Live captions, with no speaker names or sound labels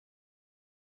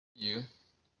you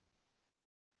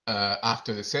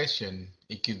after the session.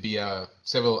 It could be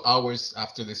several hours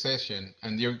after the session,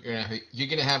 and you're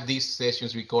gonna have these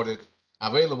sessions recorded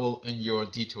available in your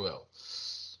D2L,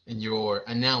 in your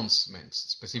announcements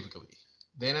specifically.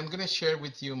 Then I'm gonna share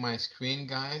with you my screen,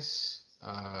 guys.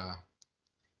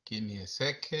 Give me a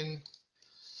second,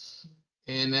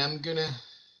 and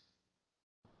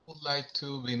would like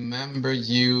to remember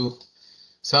you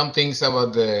some things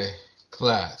about the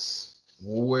class.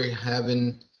 We're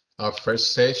having our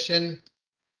first session,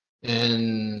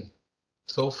 and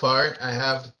so far I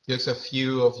have just a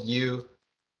few of you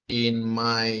in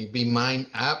my Be Mine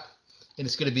app, and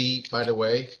it's going to be, by the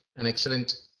way, an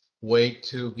excellent way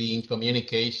to be in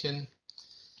communication.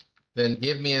 Then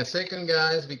give me a second,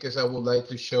 guys, because I would like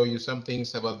to show you some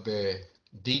things about the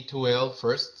D2L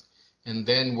first, and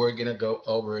then we're going to go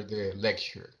over the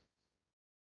lecture.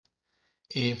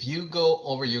 If you go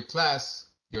over your class,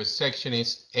 your section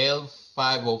is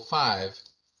L505.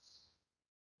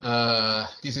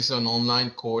 This is an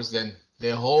online course, then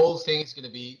the whole thing is going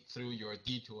to be through your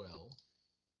D2L.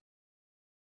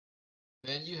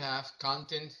 Then you have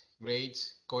content,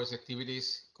 grades, course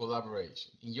activities,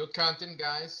 collaboration. In your content,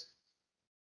 guys,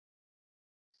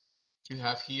 you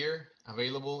have here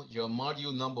available your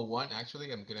module number 1.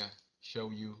 Actually, I'm going to show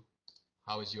you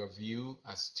how is your view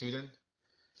as student.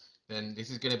 Then this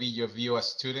is going to be your view as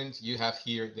student. You have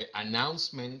here the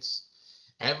announcements.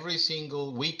 Every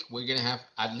single week, we're going to have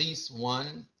at least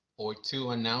 1 or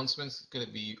 2 announcements. It's going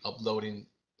to be uploading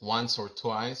once or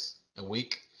twice a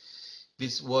week.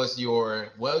 This was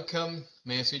your welcome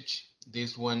message.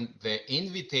 This one, the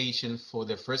invitation for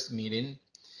the first meeting.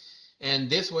 And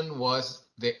this one was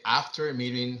the after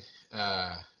meeting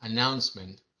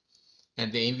announcement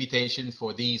and the invitation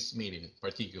for this meeting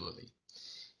particularly.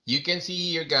 You can see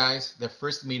here, guys, the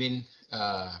first meeting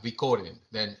recording.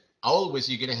 Then always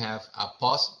you're going to have a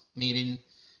post-meeting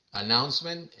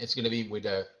announcement. It's going to be with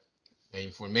the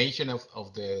information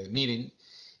of the meeting.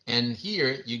 And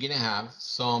here you're going to have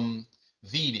some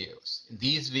videos.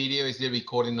 This video is the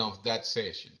recording of that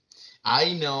session.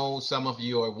 I know some of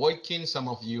you are working, some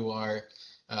of you are,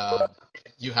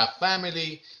 you have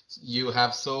family, you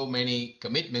have so many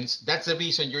commitments. That's the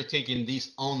reason you're taking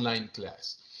this online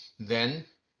class. Then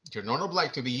you're not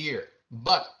obliged to be here,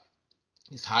 but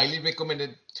it's highly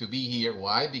recommended to be here.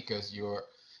 Why? Because you're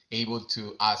able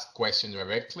to ask questions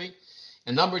directly.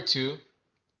 And number 2,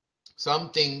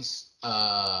 some things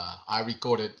are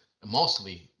recorded.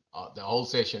 Mostly the whole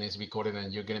session is recorded,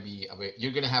 and you're going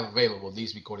to have available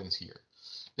these recordings here.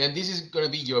 Then this is going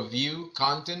to be your view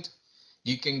content.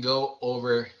 You can go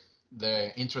over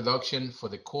the introduction for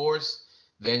the course.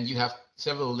 Then you have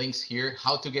several links here,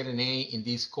 how to get an A in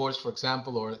this course, for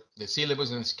example, or the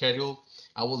syllabus and schedule.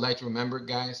 I would like to remember,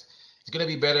 guys, it's going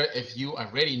to be better if you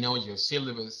already know your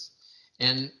syllabus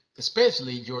and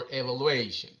especially your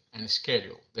evaluation and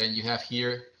schedule. Then you have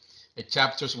here the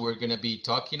chapters we're going to be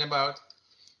talking about,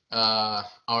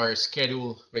 our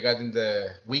schedule regarding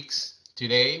the weeks.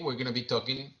 Today, we're going to be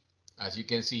talking, as you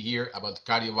can see here, about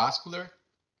cardiovascular.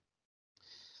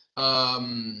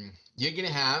 You're going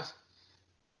to have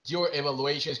your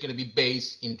evaluation is going to be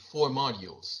based in 4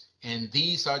 modules, and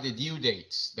these are the due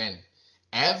dates. Then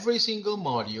every single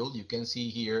module, you can see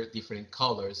here different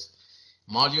colors.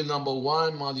 Module number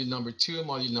 1, module number 2,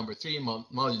 module number 3,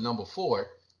 module number 4.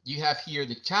 You have here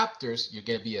the chapters you're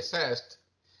going to be assessed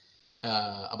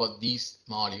about these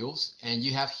modules, and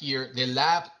you have here the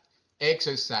lab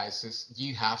exercises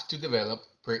you have to develop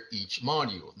per each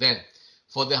module. Then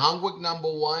for the homework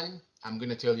number 1, I'm going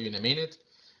to tell you in a minute,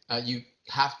 you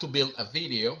have to build a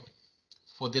video.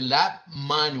 For the lab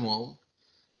manual,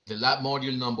 the lab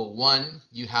module number 1,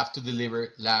 you have to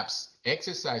deliver labs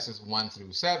exercises 1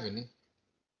 through 7.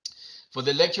 For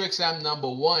the lecture exam number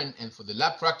 1 and for the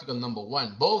lab practical number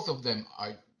 1, both of them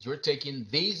are, you're taking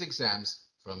these exams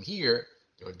from here,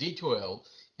 your D2L,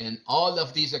 and all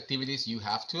of these activities you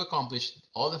have to accomplish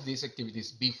all of these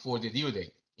activities before the due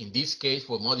date. In this case,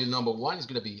 for module number 1, it's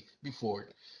going to be before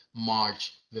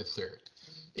March the 3rd.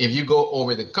 If you go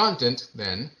over the content,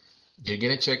 then you're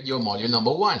going to check your module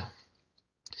number 1.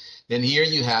 Then here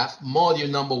you have module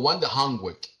number 1, the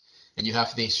homework. And you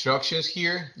have the instructions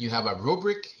here. You have a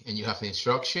rubric, and you have the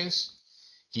instructions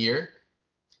here.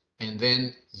 And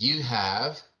then you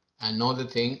have another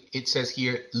thing. It says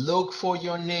here, look for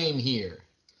your name here.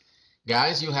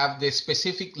 Guys, you have the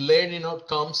specific learning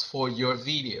outcomes for your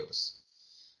videos.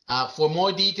 For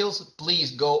more details,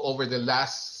 please go over the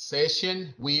last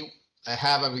session. We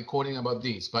have a recording about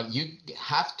this, but you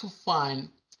have to find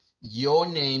your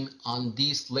name on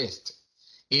this list.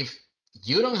 If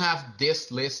you don't have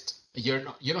this list,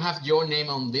 you don't have your name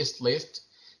on this list,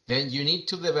 then you need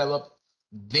to develop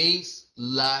this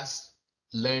last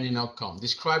learning outcome.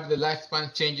 Describe the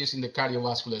lifespan changes in the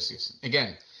cardiovascular system.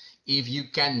 Again, if you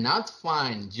cannot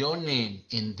find your name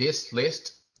in this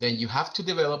list, then you have to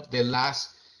develop the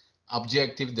last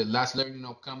objective, the last learning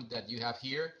outcome that you have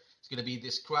here. It's going to be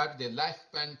describe the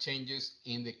lifespan changes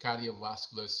in the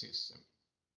cardiovascular system.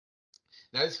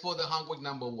 That is for the homework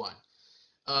number one.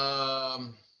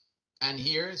 Um, and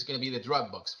here is going to be the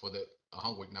drop box for the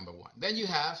homework number one. Then you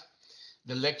have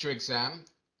the lecture exam,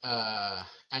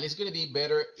 and it's going to be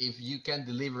better if you can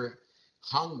deliver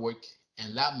homework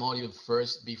and lab module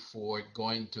first before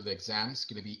going to the exam. It's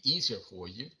going to be easier for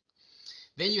you.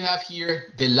 Then you have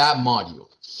here the lab module.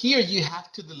 Here you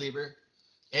have to deliver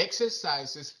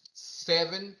exercises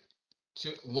 7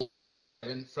 to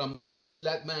 1 from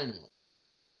that manual.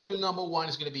 Number one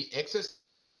is going to be exercise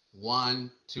 1,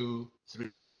 2, 3,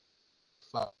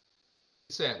 5,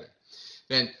 7.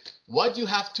 Then what you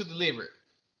have to deliver,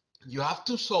 you have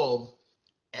to solve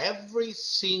every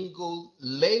single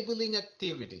labeling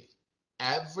activity,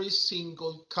 every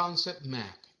single concept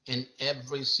map, and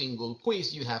every single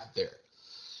quiz you have there.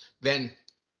 Then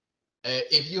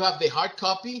if you have the hard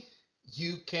copy,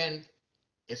 you can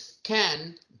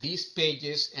scan these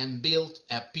pages and build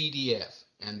a PDF,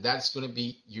 and that's going to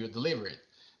be your delivery,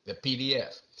 the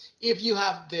PDF. If you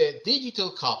have the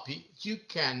digital copy, you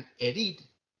can edit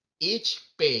each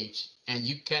page and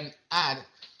you can add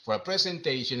for a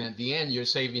presentation. At the end, you're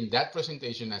saving that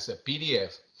presentation as a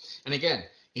PDF. And again,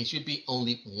 it should be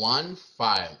only one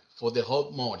file for the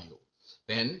whole module.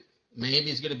 Then maybe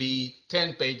it's going to be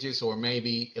 10 pages or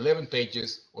maybe 11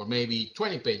 pages or maybe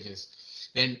 20 pages.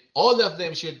 Then all of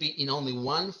them should be in only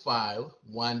one file,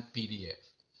 one PDF.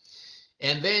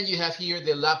 And then you have here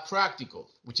the lab practical,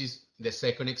 which is the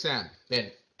second exam.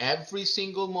 Then every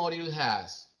single module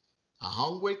has a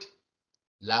homework,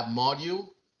 lab module,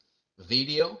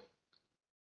 video,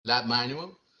 lab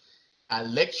manual, a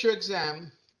lecture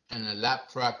exam, and a lab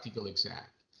practical exam.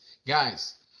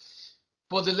 Guys,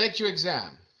 for the lecture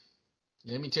exam,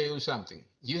 let me tell you something.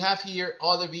 You have here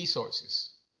all the resources.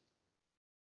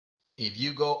 If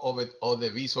you go over all the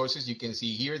resources, you can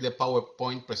see here the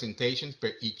PowerPoint presentations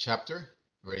per each chapter.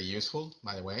 Very useful,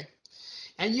 by the way.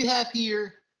 And you have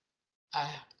here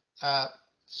a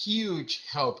huge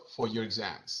help for your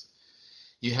exams.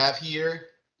 You have here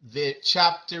the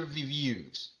chapter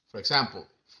reviews. For example,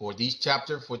 for this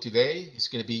chapter for today, it's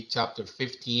going to be chapter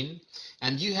 15.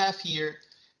 And you have here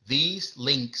these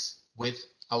links with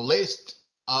a list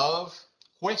of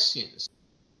questions.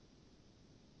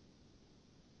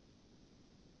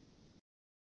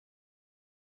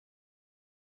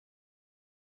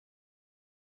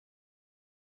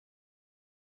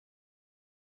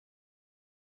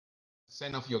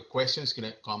 Some of your questions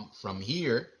going to come from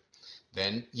here.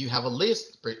 Then you have a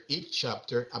list per each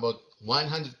chapter, about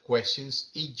 100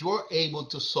 questions. If you're able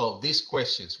to solve these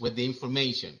questions with the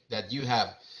information that you have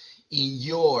in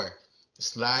your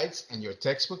slides and your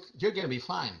textbook, you're going to be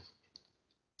fine.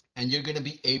 And you're going to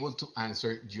be able to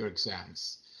answer your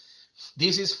exams.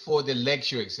 This is for the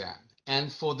lecture exam.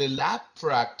 And for the lab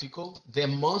practical, the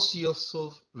most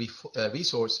useful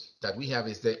resource that we have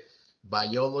is the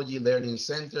Biology Learning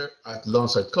Center at Lone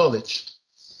Star College.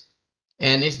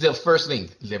 And it's the first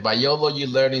link, the Biology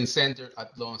Learning Center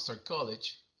at Lone Star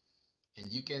College.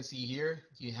 And you can see here,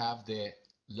 you have the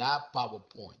lab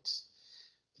PowerPoints.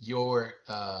 Your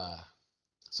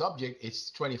subject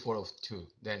is 2402.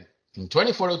 Then in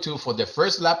 2402, for the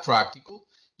first lab practical,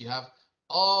 you have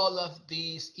all of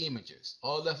these images,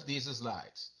 all of these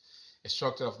slides. A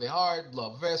structure of the heart,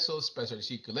 blood vessels, special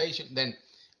circulation. Then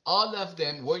all of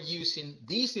them were using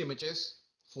these images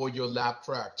for your lab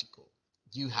practical.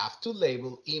 You have to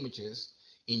label images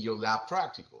in your lab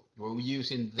practical. We're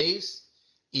using this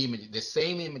image, the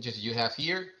same images you have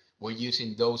here, we're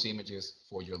using those images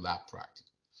for your lab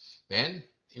practical. Then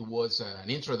it was an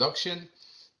introduction.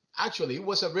 Actually, it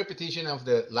was a repetition of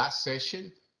the last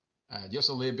session, just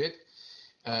a little bit.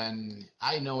 And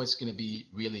I know it's going to be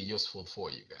really useful for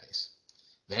you guys.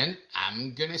 Then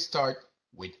I'm going to start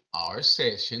with our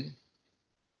session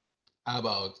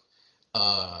about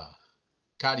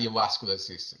cardiovascular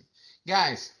system.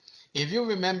 Guys, if you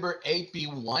remember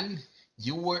AP1,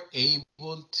 you were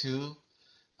able to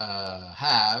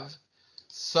have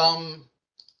some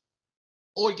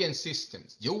organ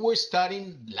systems. You were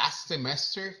studying last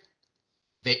semester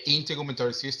the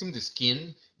integumentary system, the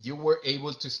skin. You were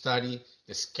able to study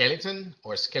the skeleton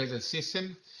or skeletal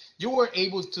system. You were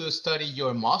able to study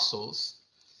your muscles,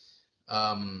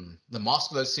 the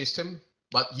muscular system,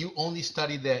 but you only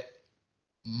study the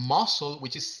muscle,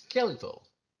 which is skeletal.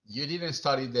 You didn't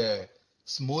study the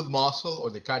smooth muscle or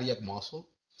the cardiac muscle,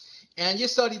 and you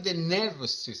study the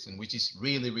nervous system, which is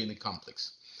really, really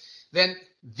complex. Then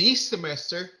this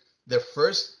semester, the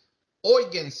first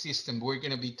organ system we're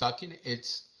going to be talking,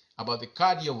 it's about the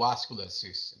cardiovascular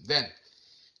system. Then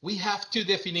we have two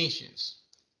definitions.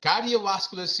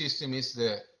 Cardiovascular system is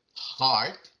the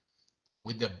heart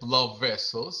with the blood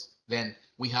vessels. Then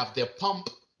we have the pump,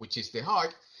 which is the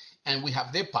heart, and we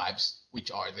have the pipes,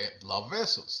 which are the blood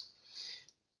vessels.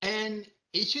 And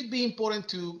it should be important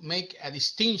to make a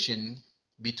distinction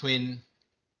between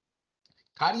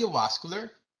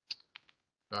cardiovascular,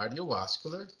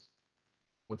 cardiovascular,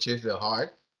 which is the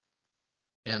heart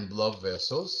and blood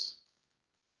vessels.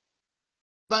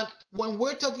 But when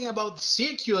we're talking about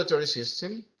circulatory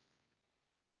system,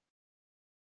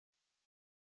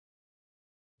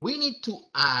 we need to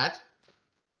add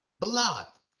blood.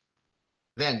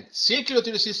 Then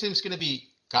circulatory system is going to be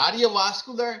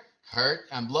cardiovascular, heart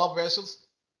and blood vessels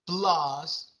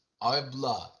plus our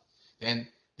blood. Then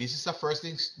this is the first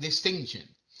distinction.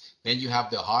 Then you have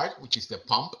the heart, which is the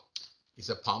pump. It's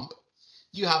a pump.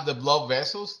 You have the blood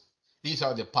vessels. These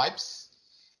are the pipes.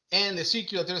 And the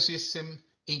circulatory system,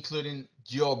 including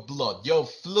your blood, your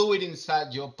fluid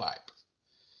inside your pipe.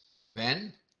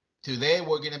 Then today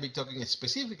we're going to be talking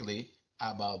specifically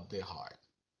about the heart.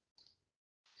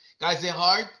 Guys, the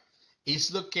heart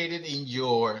is located in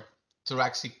your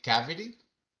thoracic cavity.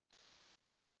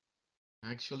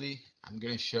 Actually, I'm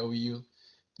going to show you.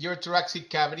 Your thoracic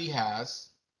cavity has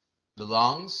the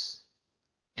lungs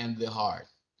and the heart.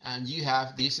 And you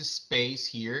have this space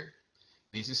here.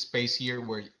 This is space here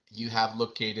where you have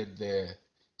located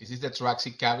this is the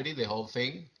thoracic cavity, the whole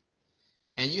thing.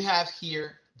 And you have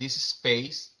here this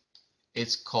space.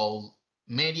 It's called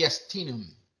mediastinum.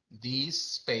 This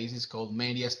space is called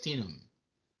mediastinum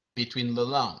between the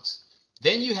lungs.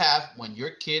 Then you have, when you're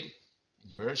a kid,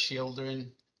 you're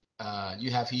children,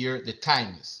 you have here the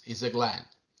thymus, is a gland.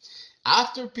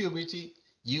 After puberty,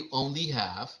 you only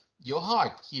have your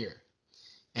heart here.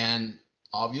 And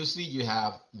obviously you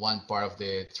have one part of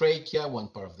the trachea, one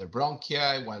part of the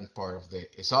bronchi, one part of the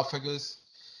esophagus.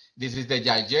 This is the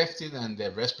digestive and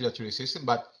the respiratory system,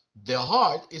 but the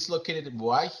heart is located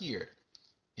right here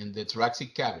in the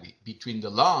thoracic cavity between the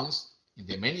lungs, in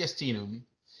the mediastinum,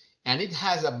 and it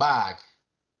has a bag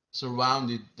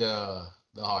surrounded the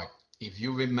heart. If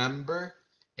you remember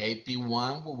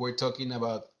AP1, we were talking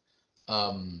about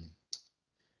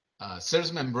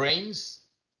serous membranes,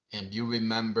 and you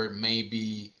remember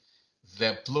maybe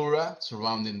the pleura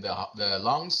surrounding the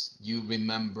lungs. You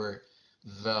remember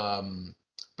the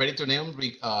peritoneum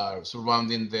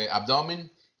surrounding the abdomen,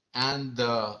 and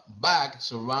the bag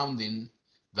surrounding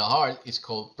the heart is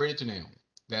called peritoneum.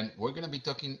 Then we're going to be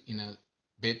talking in a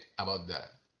bit about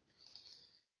that.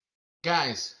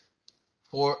 Guys,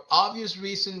 for obvious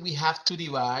reason, we have to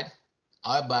divide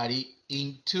our body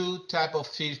in two types of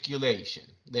circulation.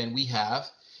 Then we have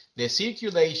the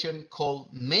circulation called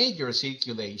major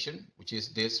circulation, which is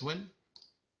this one.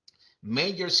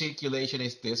 Major circulation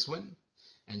is this one.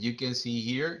 And you can see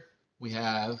here we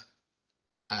have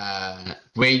a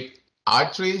great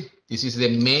artery. This is the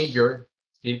major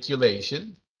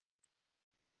circulation,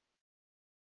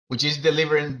 which is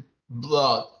delivering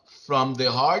blood from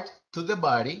the heart to the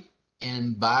body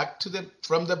and back to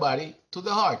from the body to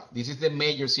the heart. This is the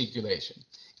major circulation.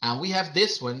 And we have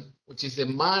this one, which is the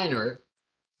minor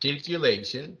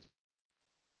circulation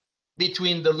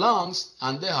between the lungs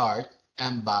and the heart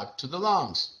and back to the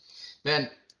lungs.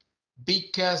 Then,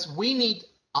 because we need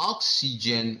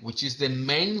oxygen, which is the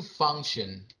main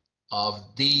function of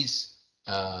this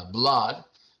blood,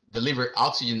 deliver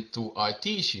oxygen to our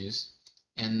tissues,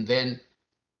 and then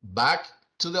back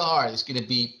to the heart is going to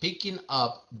be picking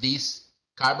up this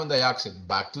carbon dioxide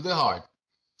back to the heart.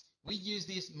 We use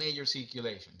this major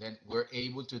circulation. Then we're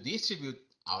able to distribute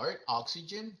our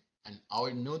oxygen and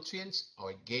our nutrients,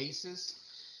 our gases,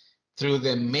 through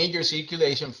the major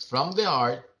circulation from the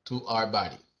heart to our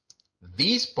body.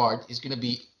 This part is going to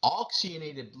be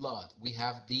oxygenated blood. We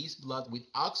have this blood with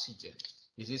oxygen.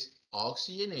 This is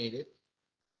oxygenated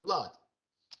blood.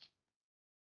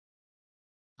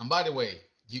 And by the way,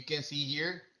 you can see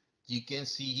here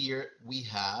we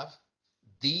have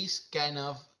this kind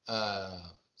of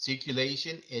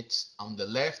circulation. It's on the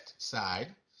left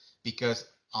side, because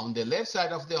on the left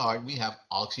side of the heart we have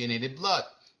oxygenated blood.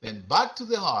 Then back to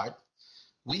the heart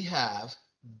we have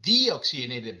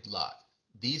deoxygenated blood.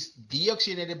 This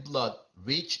deoxygenated blood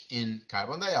rich in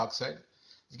carbon dioxide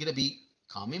is going to be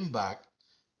coming back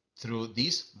through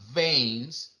these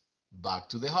veins back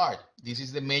to the heart. This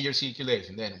is the major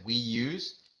circulation. Then we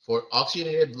use, for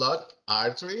oxygenated blood,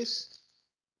 arteries,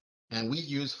 And we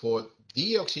use for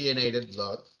deoxygenated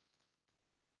blood,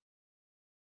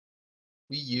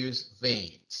 we use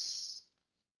veins.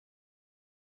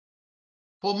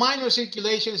 For minor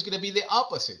circulation, it's going to be the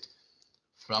opposite.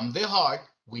 From the heart,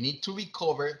 we need to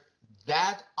recover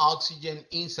that oxygen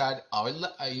inside our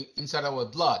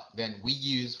blood. Then we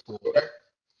use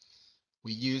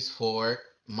for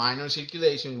minor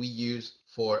circulation, we use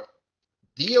for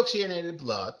deoxygenated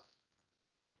blood,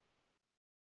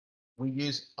 we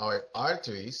use our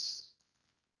arteries,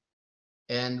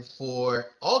 and for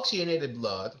oxygenated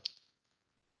blood,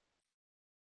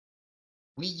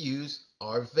 we use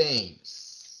our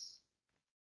veins.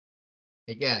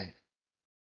 Again,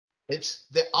 it's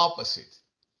the opposite.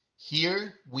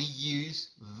 Here we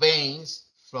use veins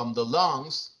from the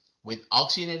lungs with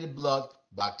oxygenated blood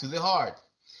back to the heart.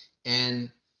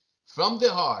 And from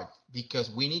the heart, because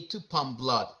we need to pump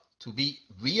blood to be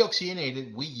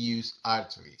reoxygenated, we use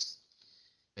arteries.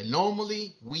 And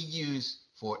normally we use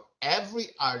for every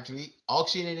artery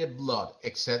oxygenated blood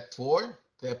except for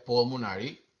the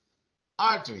pulmonary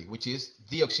artery, which is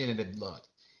deoxygenated blood.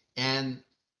 And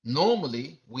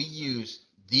normally we use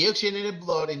deoxygenated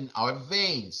blood in our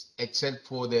veins, except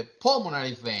for the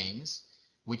pulmonary veins,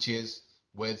 which is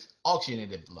with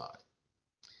oxygenated blood.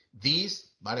 These,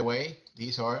 by the way,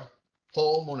 these are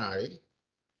pulmonary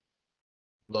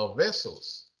blood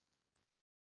vessels.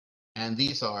 And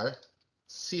these are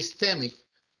systemic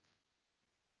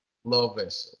blood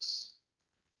vessels.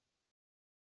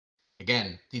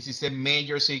 Again, this is a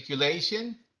major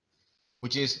circulation,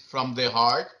 which is from the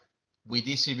heart. We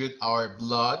distribute our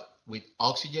blood with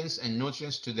oxygens and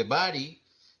nutrients to the body.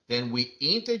 Then we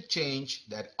interchange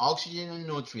that oxygen and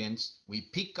nutrients. We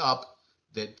pick up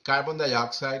the carbon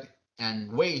dioxide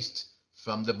and waste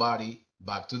from the body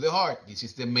back to the heart. This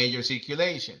is the major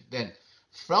circulation. Then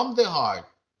from the heart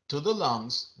to the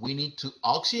lungs, we need to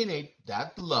oxygenate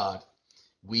that blood.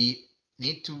 We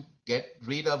need to get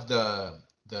rid of the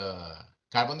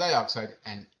carbon dioxide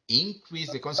and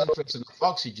increase the concentration of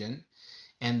oxygen.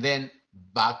 And then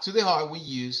back to the heart, we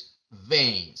use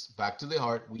veins. Back to the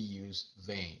heart, we use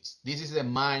veins. This is a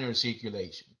minor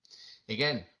circulation.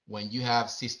 Again, when you have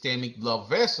systemic blood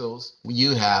vessels,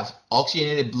 you have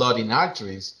oxygenated blood in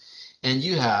arteries, and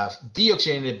you have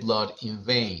deoxygenated blood in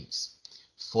veins.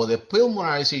 For the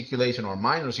pulmonary circulation or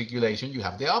minor circulation, you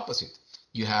have the opposite.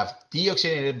 You have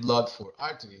deoxygenated blood for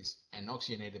arteries and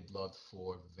oxygenated blood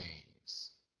for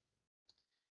veins.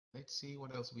 Let's see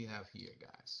what else we have here,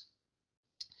 guys.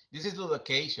 This is the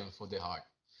location for the heart.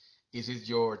 This is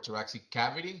your thoracic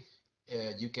cavity.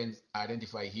 You can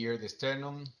identify here the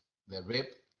sternum, the rib,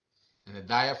 and the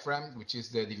diaphragm, which is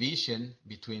the division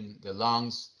between the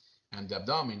lungs and the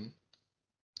abdomen.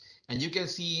 And you can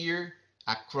see here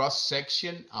a cross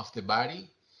section of the body.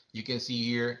 You can see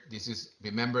here, this is,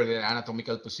 remember the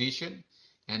anatomical position,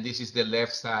 and this is the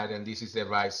left side and this is the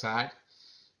right side.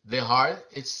 The heart,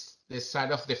 it's the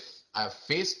side of the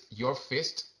fist, your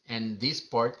fist, and this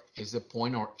part is the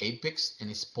point or apex, and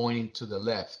it's pointing to the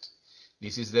left.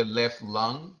 This is the left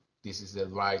lung, this is the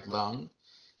right lung,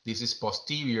 this is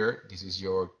posterior, this is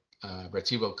your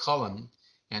vertebral column,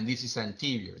 and this is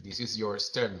anterior, this is your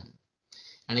sternum.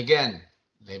 And again,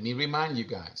 let me remind you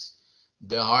guys,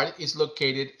 the heart is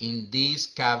located in this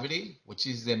cavity, which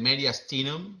is the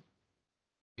mediastinum.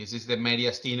 This is the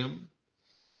mediastinum.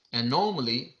 And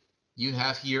normally, you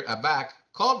have here a bag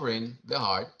covering the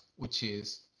heart, which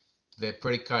is the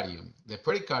pericardium. The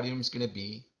pericardium is going to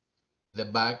be the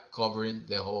bag covering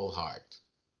the whole heart.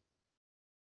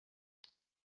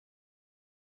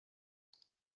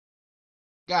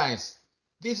 Guys,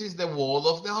 this is the wall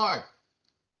of the heart.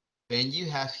 Then you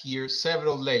have here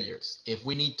several layers. If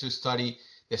we need to study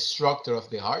the structure of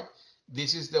the heart,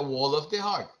 this is the wall of the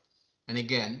heart. And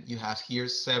again, you have here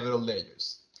several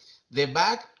layers. The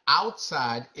bag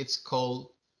outside, it's called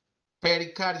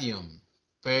pericardium.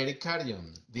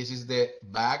 Pericardium. This is the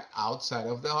bag outside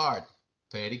of the heart.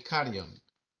 Pericardium.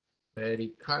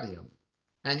 Pericardium.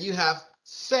 And you have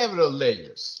several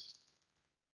layers.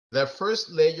 The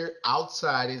first layer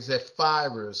outside is a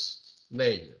fibrous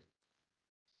layer.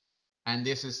 And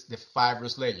this is the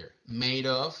fibrous layer made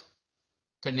of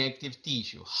connective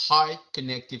tissue, hard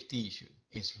connective tissue.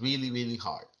 It's really, really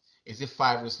hard. It's the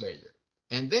fibrous layer.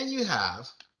 And then you have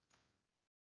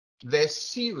the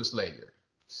serous layer.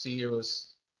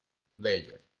 Serous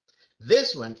layer.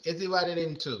 This one is divided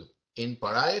in two, in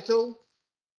parietal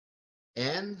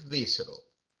and visceral.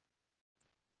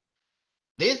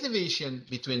 This division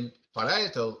between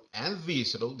parietal and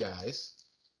visceral, guys,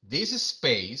 this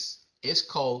space is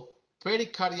called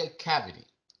pericardial cavity.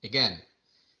 Again,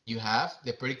 you have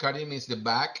the pericardium is the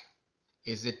back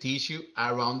is the tissue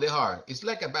around the heart. It's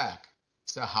like a bag.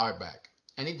 It's a hard bag.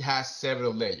 And it has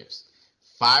several layers.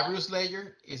 Fibrous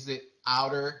layer is the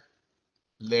outer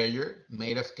layer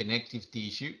made of connective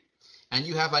tissue. And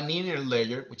you have an inner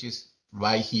layer, which is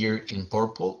right here in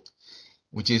purple,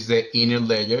 which is the inner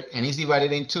layer, and it's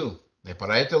divided in two. The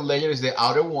parietal layer is the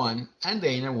outer one, and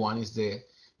the inner one is the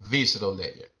visceral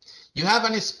layer. You have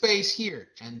a space here,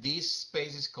 and this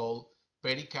space is called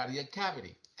pericardial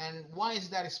cavity. And why is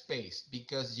that space?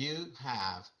 Because you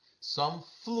have some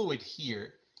fluid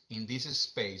here in this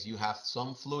space. You have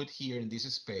some fluid here in this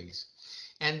space.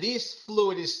 And this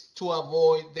fluid is to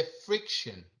avoid the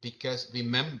friction, because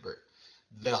remember,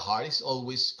 the heart is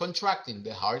always contracting,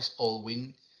 the heart is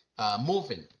always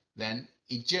moving. Then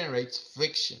it generates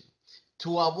friction.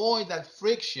 To avoid that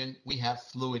friction, we have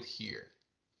fluid here.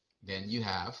 Then you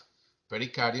have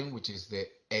pericardium, which is the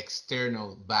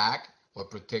external bag or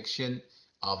protection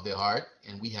of the heart,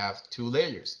 and we have two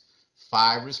layers,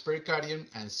 fibrous pericardium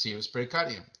and serous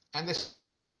pericardium. And this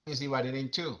is divided in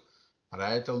two,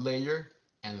 parietal layer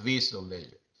and visceral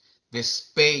layer. The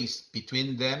space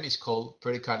between them is called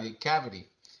pericardial cavity,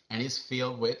 and is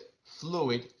filled with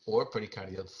fluid or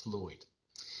pericardial fluid.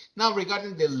 Now,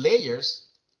 regarding the layers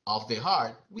of the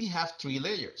heart, we have three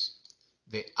layers: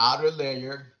 the outer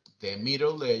layer, the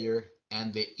middle layer,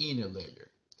 and the inner layer.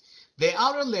 The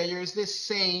outer layer is the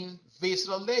same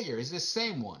visceral layer, it's the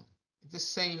same one, it's the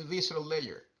same visceral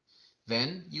layer.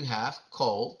 Then you have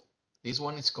this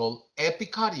one is called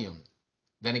epicardium.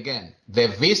 Then again, the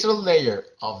visceral layer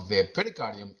of the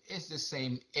pericardium is the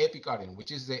same epicardium, which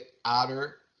is the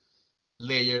outer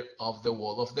layer of the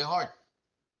wall of the heart.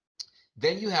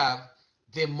 Then you have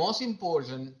the most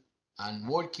important and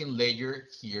working layer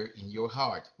here in your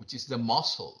heart, which is the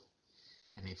muscle.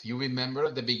 And if you remember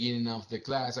at the beginning of the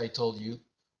class, I told you,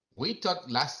 we talked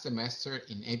last semester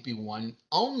in AP1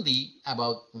 only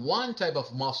about one type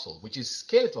of muscle, which is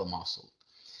skeletal muscle.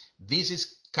 This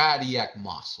is cardiac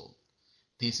muscle.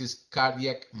 This is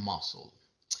cardiac muscle.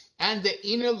 And the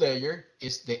inner layer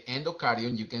is the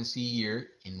endocardium. You can see here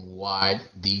in white,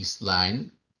 this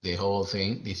line, the whole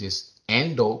thing. This is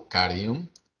endocardium.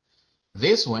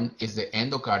 This one is the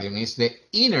endocardium. It's the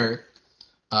inner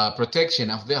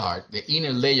protection of the heart, the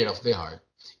inner layer of the heart.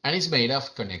 And it's made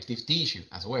of connective tissue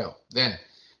as well. Then,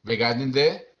 regarding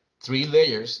the three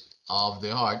layers of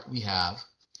the heart, we have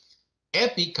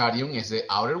epicardium is the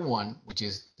outer one, which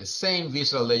is the same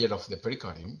visceral layer of the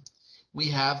pericardium. We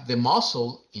have the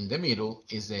muscle in the middle,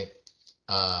 is the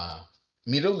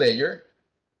middle layer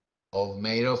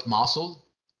made of muscle,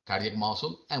 cardiac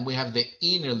muscle, and we have the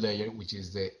inner layer, which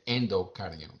is the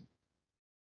endocardium.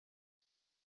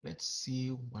 Let's see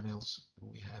what else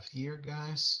we have here,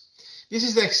 guys. This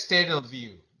is the external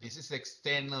view. This is the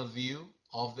external view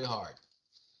of the heart.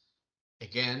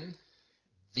 Again,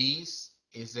 this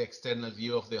is the external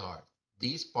view of the heart.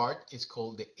 This part is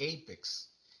called the apex.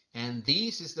 And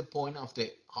this is the point of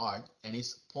the heart, and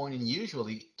it's pointing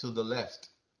usually to the left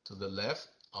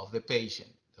of the patient.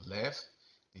 The left,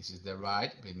 this is the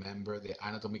right. Remember the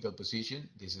anatomical position.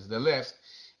 This is the left,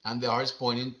 and the heart is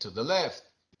pointing to the left.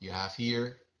 You have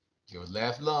here your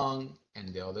left lung,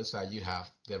 and the other side you have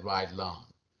the right lung.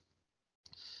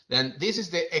 Then this is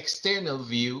the external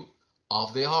view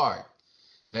of the heart.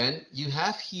 Then you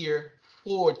have here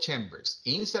 4 chambers.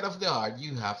 Inside of the heart,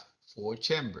 you have 4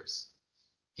 chambers.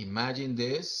 Imagine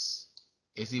this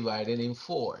is divided in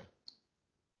 4.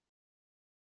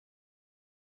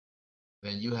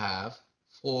 Then you have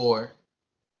 4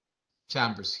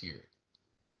 chambers here.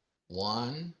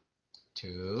 1,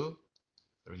 2,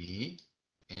 3,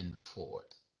 and 4.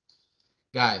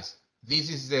 Guys, this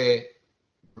is the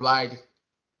right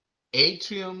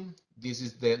atrium. This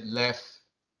is the left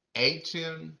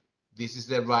atrium. This is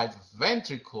the right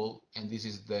ventricle, and this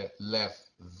is the left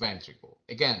ventricle.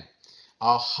 Again,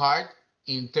 our heart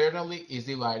internally is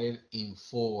divided in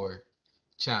 4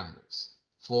 chambers,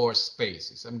 4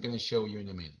 spaces. I'm going to show you in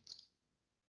a minute.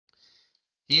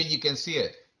 Here you can see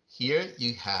it. Here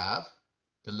you have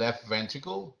the left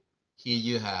ventricle. Here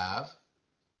you have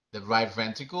the right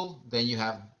ventricle. Then you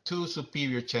have 2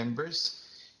 superior chambers.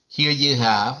 Here you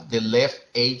have the left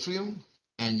atrium,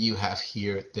 and you have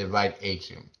here the right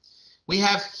atrium. We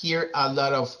have here a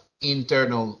lot of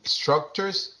internal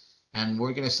structures, and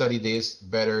we're going to study this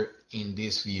better in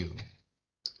this view.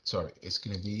 Sorry, it's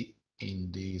going to be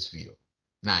in this view.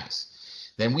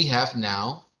 Nice. Then we have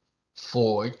now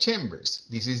 4 chambers.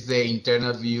 This is the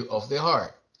internal view of the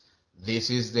heart. This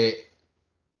is the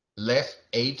left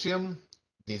atrium.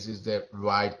 This is the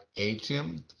right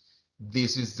atrium.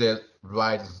 This is the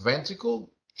right ventricle,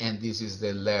 and this is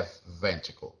the left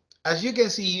ventricle. As you can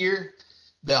see here,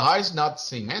 The heart is not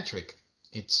symmetric.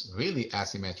 It's really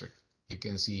asymmetric. You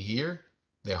can see here,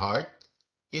 the heart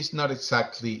is not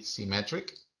exactly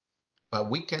symmetric, but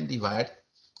we can divide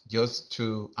just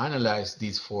to analyze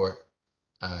these four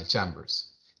chambers.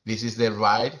 This is the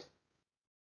right,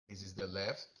 this is the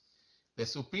left. The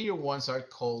superior ones are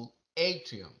called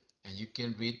atrium, and you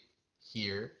can read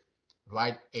here,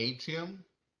 right atrium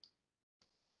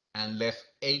and left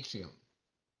atrium.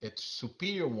 The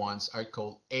superior ones are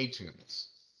called atriums.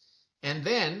 And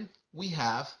then we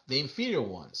have the inferior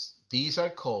ones. These are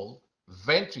called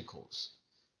ventricles.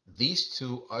 These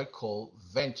two are called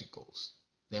ventricles.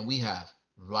 Then we have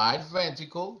right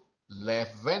ventricle,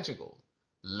 left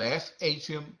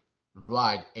atrium,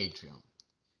 right atrium.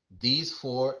 These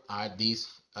four are these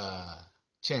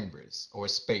chambers or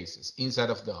spaces inside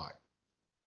of the heart.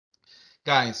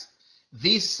 Guys,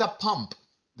 this is a pump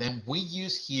that we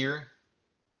use here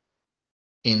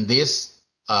in this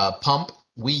pump.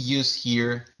 We use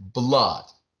here blood.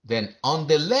 Then on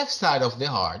the left side of the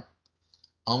heart,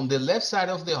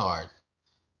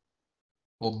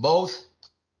 for both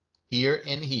here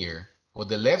and here, for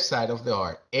the left side of the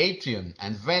heart, atrium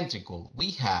and ventricle,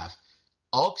 we have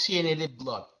oxygenated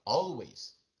blood,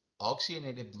 always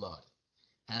oxygenated blood.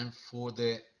 And for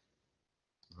the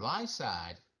right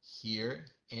side, here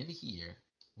and here,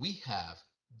 we have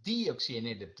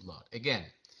deoxygenated blood. Again,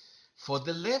 for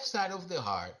the left side of the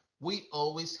heart, we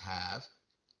always have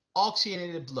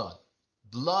oxygenated blood,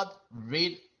 blood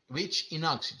rich in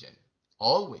oxygen,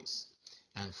 always.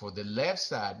 And for the left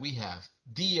side, we have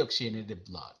deoxygenated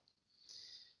blood.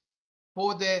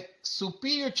 For the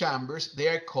superior chambers, they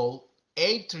are called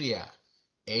atria.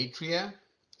 Atria,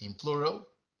 in plural,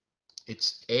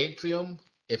 it's atrium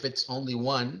if it's only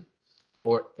one,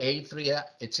 or atria,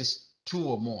 it's just two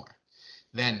or more.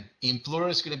 Then in plural,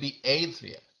 it's going to be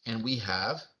atria, and we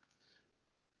have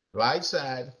right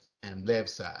side and left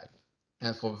side.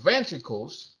 And for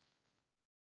ventricles,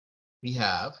 we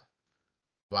have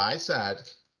right side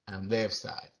and left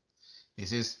side.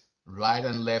 This is right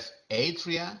and left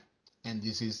atria, and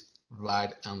this is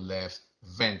right and left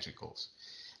ventricles.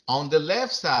 On the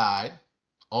left side,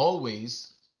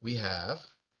 always we have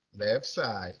left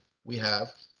side, we have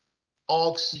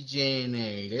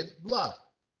oxygenated blood.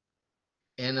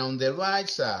 And on the right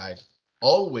side,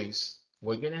 always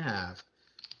we're going to have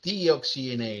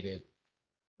deoxygenated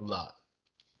blood.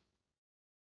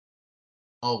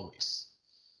 Always.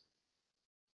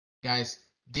 Guys,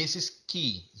 this is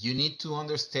key. You need to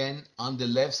understand on the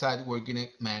left side, we're going to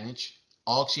manage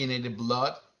oxygenated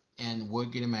blood, and we're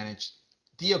going to manage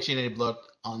deoxygenated blood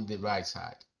on the right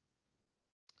side.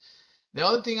 The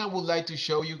other thing I would like to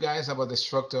show you guys about the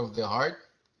structure of the heart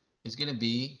is going to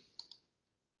be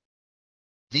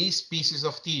these pieces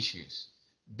of tissues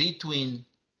between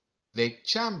the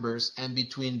chambers and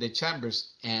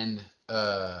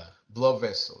blood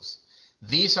vessels.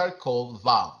 These are called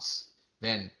valves.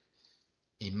 Then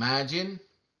imagine,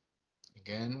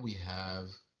 again, we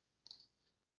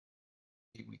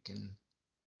can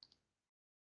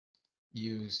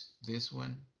use this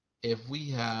one. If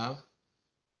we have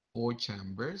 4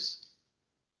 chambers,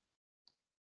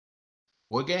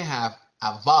 we're going to have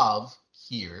a valve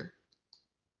here,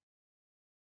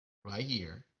 right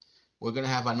here. We're going to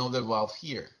have another valve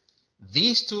here.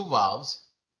 These 2 valves,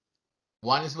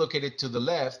 one is located to the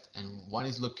left and one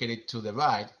is located to the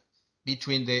right,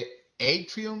 between the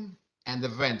atrium and the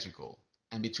ventricle,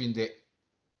 and between the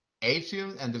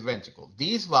atrium and the ventricle.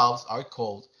 These valves are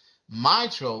called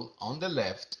mitral on the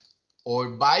left, or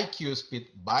bicuspid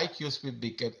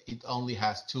because it only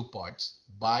has 2 parts,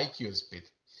 bicuspid.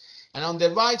 And on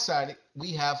the right side,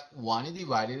 we have one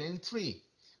divided in 3,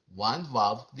 one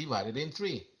valve divided in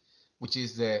 3, which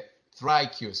is the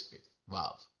tricuspid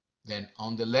valve. Then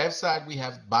on the left side, we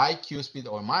have bicuspid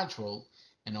or mitral,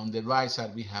 and on the right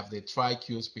side, we have the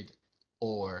tricuspid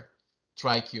or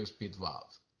tricuspid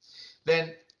valve.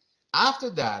 Then after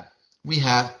that, we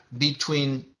have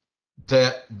between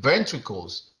the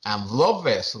ventricles and blood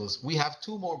vessels, we have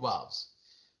 2 more valves.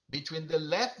 Between the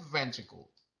left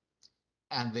ventricle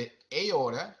and the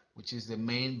aorta, which is the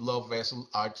main blood vessel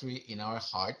artery in our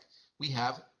heart, we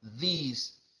have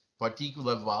this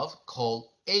particular valve called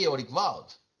aortic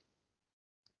valve.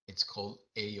 It's called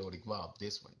aortic valve,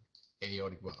 this one,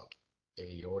 aortic valve.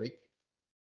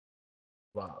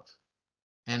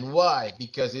 And why?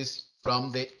 Because it's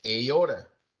from the aorta,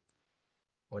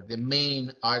 or the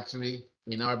main artery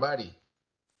in our body.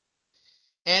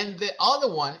 And the other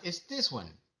one is this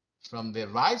one. From the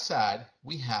right side,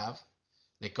 we have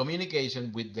the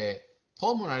communication with the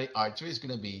pulmonary artery is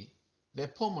going to be the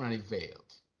pulmonary valve.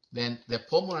 Then the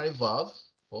pulmonary valve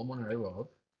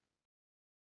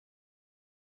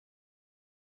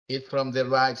is from the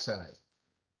right side,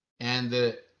 and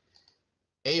the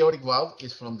aortic valve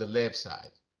is from the left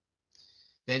side.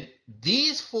 Then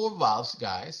these four valves,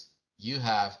 guys, you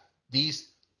have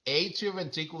these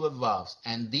atrioventricular valves,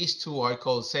 and these two are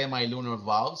called semilunar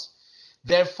valves.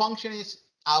 Their function is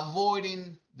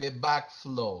avoiding the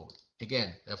backflow.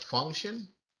 Again, the function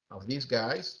of these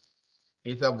guys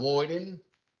is avoiding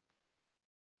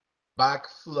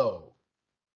backflow.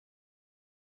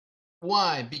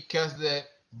 Why? Because the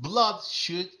blood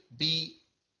should be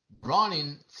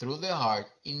running through the heart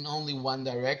in only one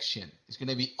direction. It's going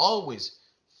to be always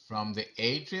from the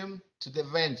atrium to the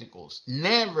ventricles.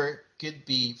 Never could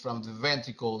be from the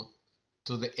ventricle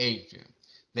to the atrium.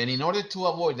 Then in order to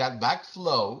avoid that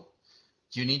backflow,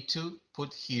 you need to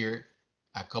put here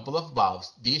a couple of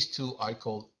valves. These two are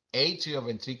called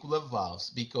atrioventricular valves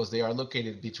because they are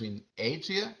located between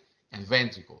atria and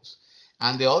ventricles.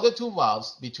 And the other two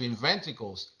valves between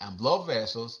ventricles and blood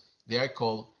vessels, they are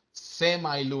called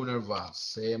semilunar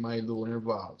valves. Semilunar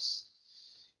valves.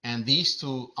 And these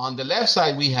two, on the left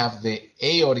side, we have the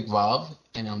aortic valve,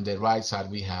 and on the right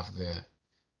side, we have the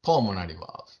pulmonary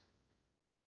valve.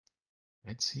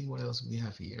 Let's see what else we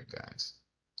have here, guys.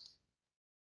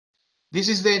 This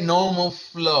is the normal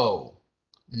flow.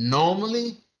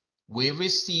 Normally, we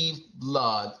receive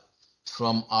blood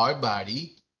from our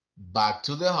body back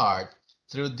to the heart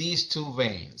through these two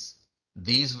veins.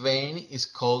 This vein is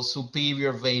called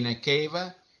superior vena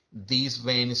cava. This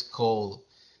vein is called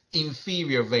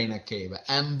inferior vena cava.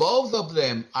 And both of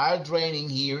them are draining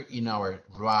here in our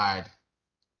right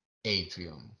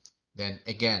atrium. Then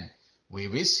again, we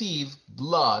receive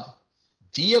blood,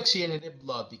 deoxygenated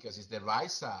blood because it's the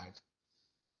right side,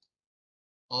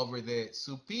 over the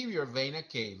superior vena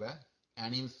cava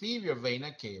and inferior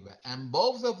vena cava, and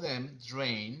both of them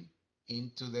drain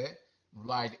into the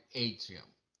right atrium.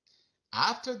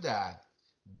 After that,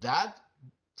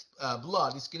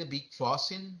 blood is going to be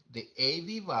crossing the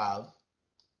AV valve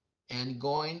and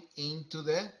going into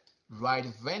the right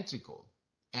ventricle.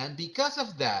 And because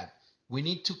of that, we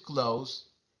need to close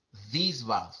these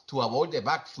valves to avoid the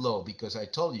backflow, because I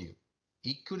told you,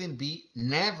 it couldn't be,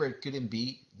 never couldn't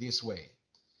be this way.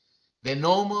 The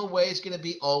normal way is going to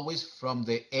be always from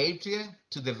the atria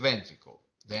to the ventricle.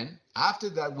 Then, after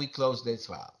that, we close this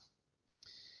valve.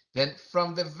 Then,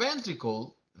 from the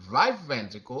ventricle, right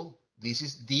ventricle, this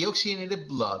is deoxygenated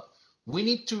blood. We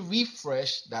need to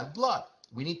refresh that blood.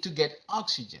 We need to get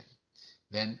oxygen.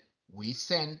 Then, we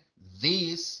send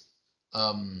this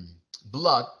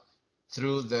blood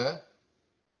through the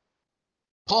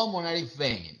pulmonary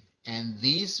vein. And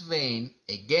this vein,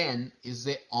 again, is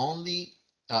the only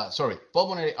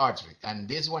pulmonary artery, and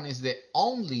this one is the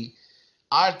only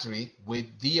artery with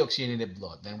deoxygenated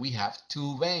blood. Then we have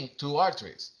two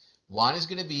arteries. One is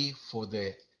going to be for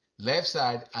the left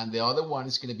side, and the other one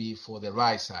is going to be for the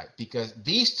right side, because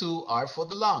these two are for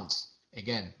the lungs.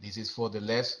 Again, this is for the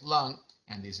left lung,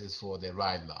 and this is for the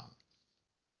right lung.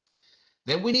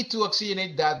 Then we need to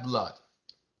oxygenate that blood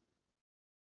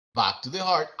back to the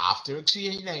heart. After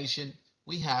oxygenation,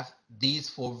 we have these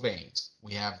four veins.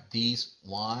 We have these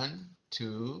 1,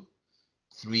 2,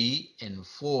 3, and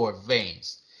 4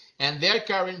 veins. And they're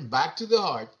carrying back to the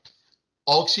heart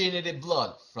oxygenated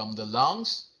blood from the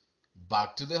lungs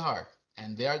back to the heart.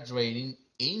 And they are draining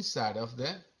inside of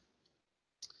the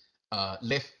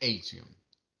left atrium.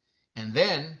 And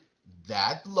then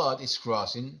that blood is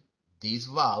crossing this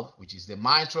valve, which is the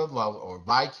mitral valve or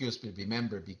bicuspid,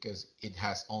 remember, because it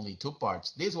has only two parts.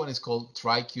 This one is called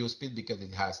tricuspid because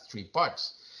it has 3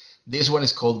 parts. This one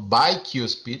is called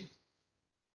bicuspid.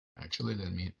 Actually,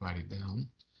 let me write it down.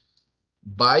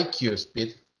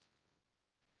 Bicuspid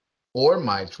or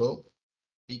mitral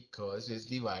because it's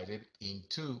divided in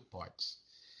 2 parts.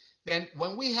 Then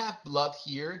when we have blood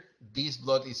here, this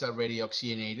blood is already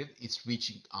oxygenated. It's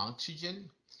reaching oxygen.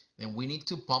 Then we need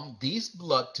to pump this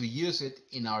blood to use it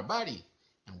in our body.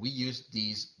 And we use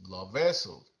this blood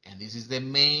vessel. And this is the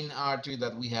main artery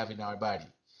that we have in our body.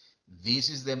 This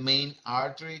is the main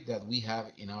artery that we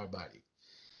have in our body.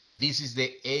 This is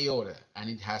the aorta, and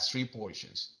it has 3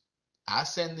 portions.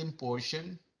 Ascending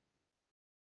portion.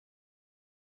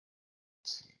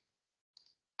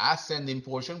 Ascending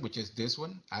portion, which is this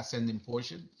one, ascending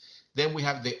portion. Then we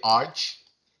have the arch,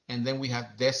 and then we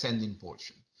have descending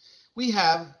portion. We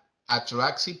have a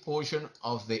thoracic portion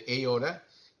of the aorta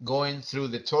going through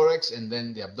the thorax and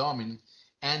then the abdomen.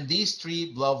 And these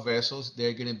 3 blood vessels,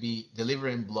 they're going to be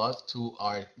delivering blood to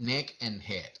our neck and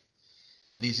head.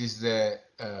 This is the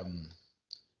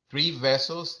 3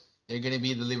 vessels. They're going to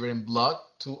be delivering blood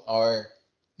to our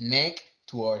neck,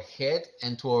 to our head,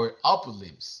 and to our upper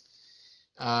limbs.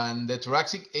 And the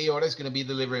thoracic aorta is going to be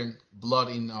delivering blood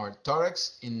in our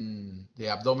thorax. In the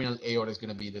abdominal aorta is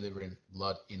going to be delivering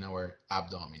blood in our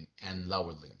abdomen and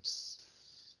lower limbs.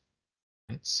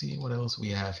 Let's see what else we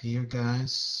have here,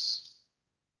 guys.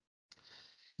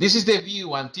 This is the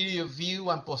view, anterior view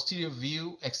and posterior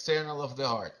view, external of the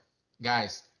heart.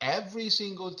 Guys, every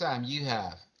single time you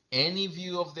have any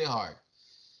view of the heart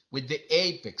with the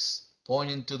apex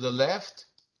pointing to the left,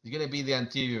 it's going to be the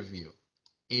anterior view.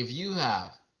 If you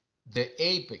have the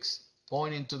apex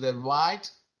pointing to the right,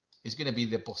 it's going to be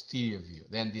the posterior view.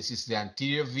 Then this is the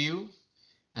anterior view,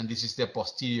 and this is the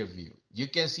posterior view. You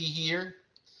can see here,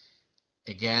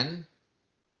 again,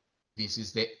 this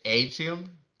is the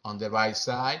atrium on the right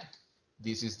side.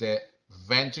 This is the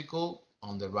ventricle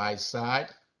on the right side.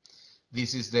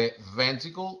 This is the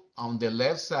ventricle on the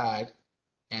left side,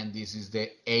 and this is the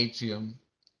atrium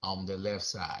on the left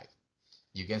side.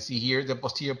 You can see here the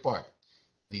posterior part.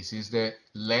 This is the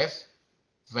left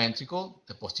ventricle,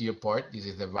 the posterior part. This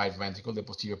is the right ventricle, the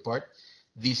posterior part.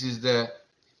 This is the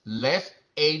left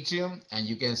atrium, and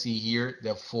you can see here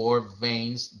the 4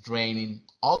 veins draining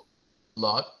all the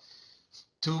blood,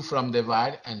 2 from the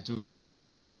right and 2.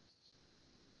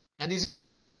 And this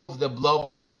is the blood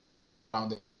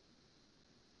around the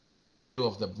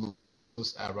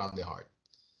blues around the heart.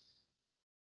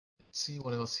 Let's see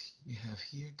what else we have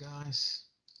here, guys.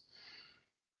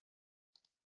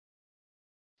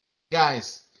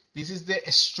 Guys, this is the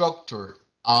structure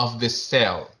of the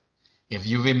cell. If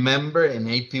you remember in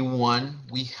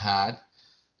AP1, we had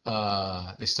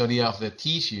the study of the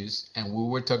tissues, and we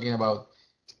were talking about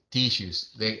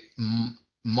tissues, the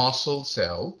muscle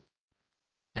cell,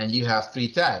 and you have 3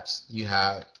 types. You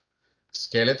have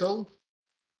skeletal,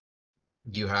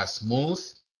 you have smooth,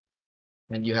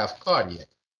 and you have cardiac.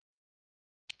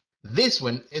 This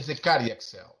one is the cardiac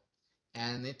cell,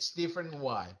 and it's different.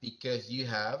 Why? Because you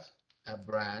have a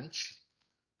branch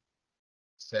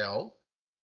cell.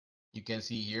 You can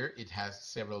see here it has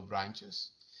several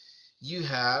branches. You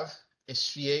have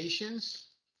striations.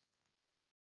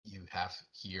 You have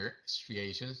here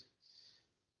striations.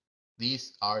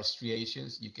 These are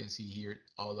striations. You can see here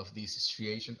all of these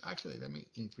striations. Actually, let me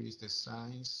increase the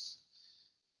size.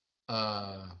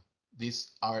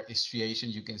 These are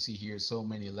striations. You can see here so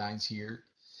many lines here.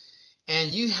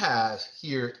 And you have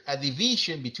here a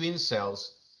division between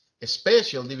cells. A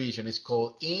special division is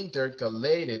called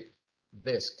intercalated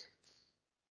disc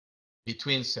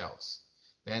between cells.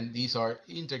 Then these are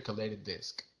intercalated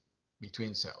disc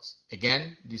between cells.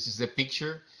 Again, this is a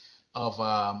picture of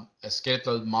a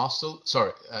skeletal muscle,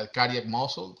 sorry, a cardiac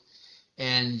muscle.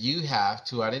 And you have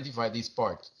to identify these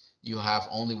parts. You have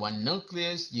only one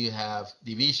nucleus. You have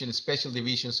division, special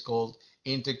divisions called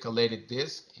intercalated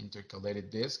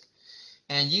disc,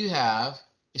 and you have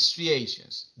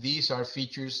striations. These are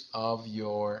features of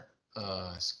your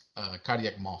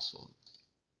cardiac muscle.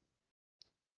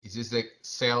 This is the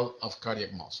cell of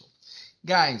cardiac muscle.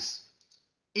 Guys,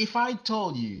 if I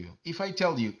tell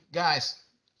you, guys,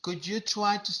 could you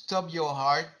try to stop your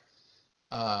heart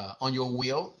on your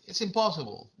wheel? It's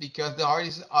impossible because the heart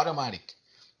is automatic.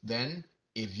 Then,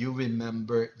 if you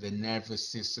remember the nervous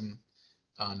system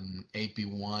on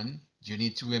AP1, you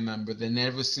need to remember the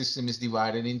nervous system is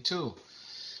divided in 2.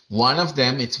 One of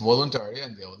them is voluntary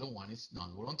and the other one is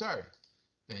non-voluntary.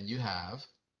 Then you have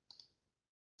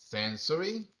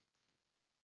sensory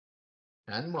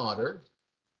and motor,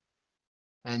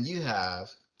 and you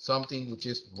have something which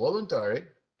is voluntary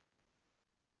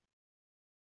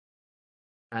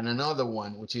and another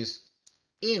one which is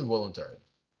involuntary.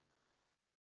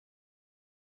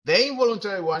 The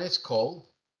involuntary one is called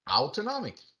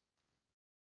autonomic.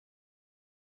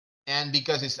 And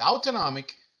because it's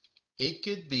autonomic, it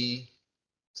could be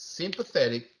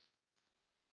sympathetic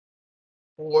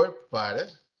or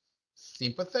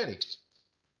parasympathetic.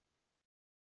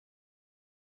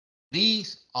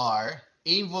 These are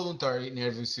involuntary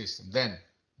nervous system. Then,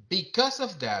 because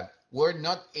of that, we're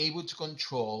not able to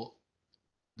control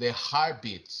the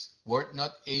heartbeats. We're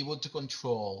not able to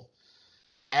control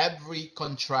every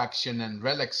contraction and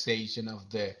relaxation of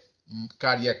the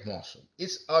cardiac muscle.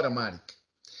 It's automatic.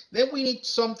 Then we need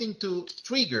something to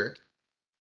trigger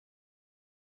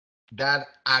that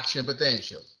action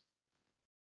potential.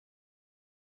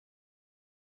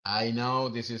 I know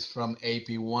this is from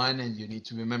AP1 and you need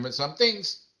to remember some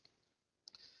things.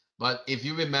 But if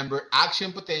you remember,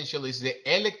 action potential is the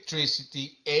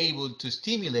electricity able to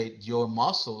stimulate your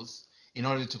muscles in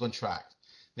order to contract.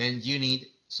 Then you need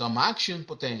some action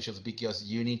potentials because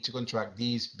you need to contract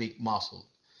this big muscle,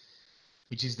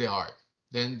 which is the heart.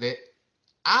 Then the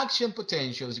action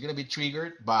potential is going to be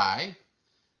triggered by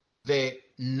the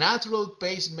natural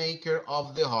pacemaker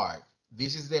of the heart.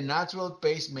 This is the natural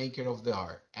pacemaker of the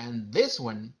heart. And this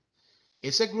one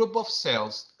is a group of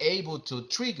cells able to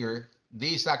trigger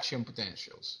these action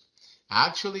potentials.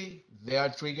 Actually, they are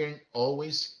triggering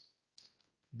always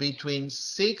between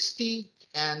 60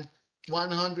 and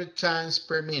 100 times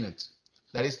per minute.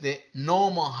 That is the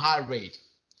normal heart rate,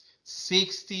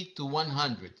 60 to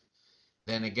 100.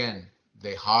 Then again,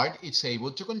 the heart is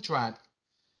able to contract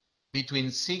between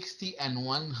 60 and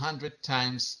 100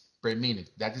 times per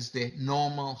minute. That is the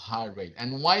normal heart rate.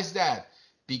 And why is that?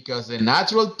 Because the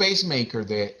natural pacemaker,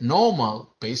 the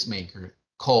normal pacemaker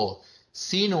called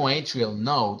sinoatrial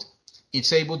node,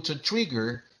 it's able to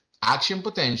trigger action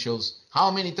potentials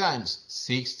how many times?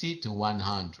 60 to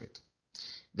 100.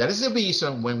 That is the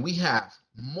reason when we have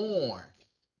more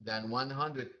than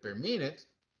 100 per minute,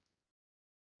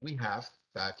 we have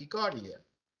tachycardia.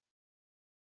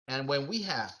 And when we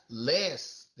have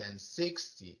less than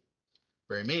 60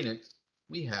 per minute,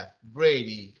 we have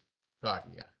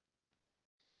bradycardia.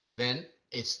 Then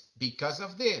it's because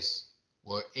of this,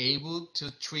 we're able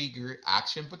to trigger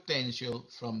action potential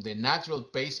from the natural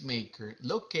pacemaker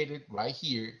located right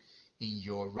here in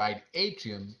your right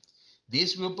atrium.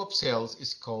 This group of cells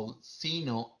is called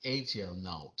sinoatrial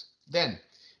node. Then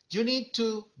you need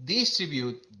to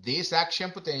distribute this action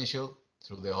potential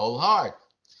through the whole heart.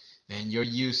 Then you're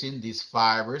using these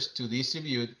fibers to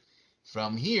distribute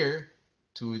from here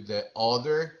to the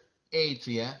other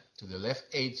atria, to the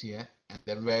left atria, and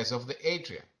the rest of the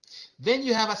atria. Then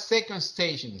you have a second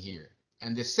station here.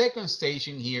 And the second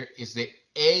station here is the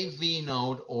AV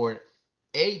node or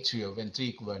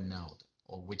atrioventricular node,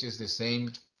 or which is the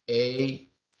same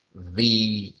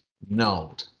AV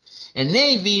node. An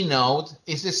AV node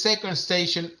is the second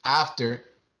station after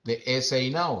the SA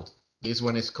node. This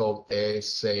one is called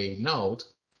SA node,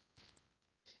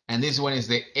 and this one is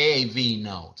the AV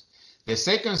node. The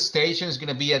second station is going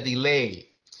to be a delay.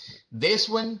 This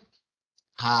one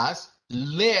has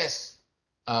less,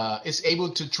 is able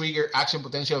to trigger action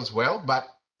potential as well, but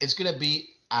it's going to be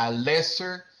a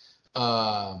lesser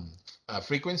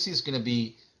frequency. It's going to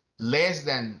be less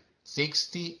than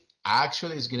 60.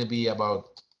 Actually, it's going to be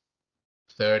about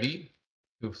 30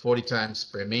 to 40 times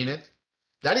per minute.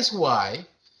 That is why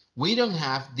we don't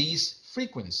have these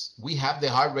frequencies. We have the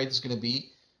heart rate is going to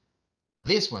be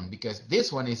this one because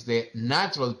this one is the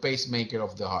natural pacemaker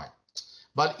of the heart.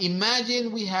 But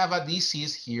imagine we have a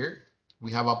disease here.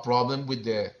 We have a problem with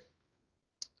the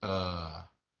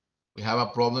we have a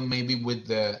problem maybe with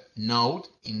the node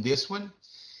in this one.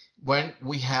 When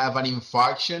we have an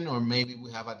infarction or maybe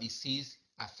we have a disease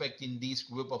affecting this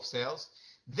group of cells,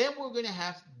 then we're going to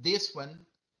have this one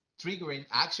triggering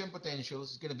action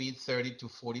potentials is going to be 30 to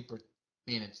 40 per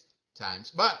minute times.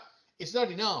 But it's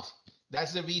not enough.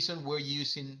 That's the reason we're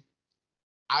using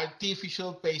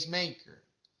artificial pacemaker.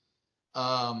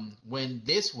 When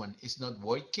this one is not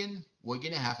working, we're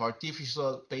going to have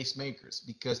artificial pacemakers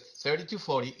because 30 to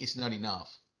 40 is not enough.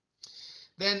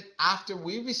 Then after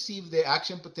we receive the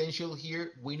action potential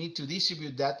here, we need to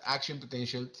distribute that action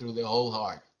potential through the whole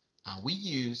heart. And we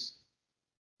use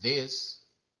this,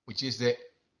 which is the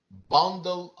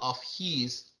bundle of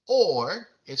His, or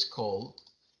it's called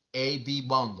AB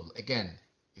bundle. Again,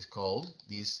 it's called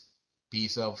this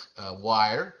piece of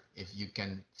wire, if you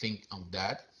can think of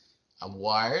that, a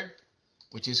wire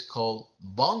which is called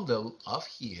bundle of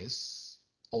His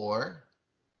or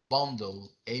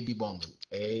bundle, AB bundle,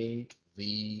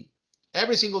 AB.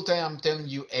 Every single time I'm telling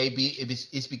you AB,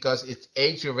 it's because it's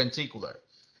atrioventricular.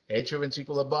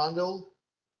 Atrioventricular bundle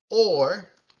or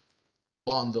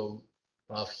bundle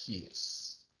of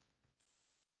His.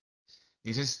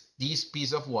 This is this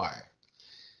piece of wire.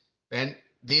 And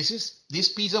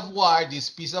this piece of wire, this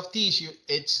piece of tissue,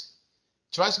 it's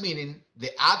transmitting the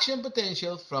action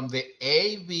potential from the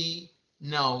AV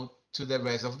node to the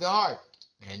rest of the heart.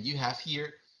 And you have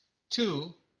here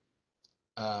two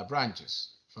branches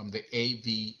from the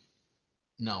AV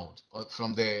node or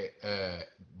from the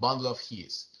bundle of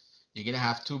His. You're going to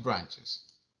have two branches.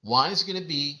 One is going to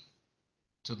be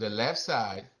to the left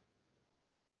side,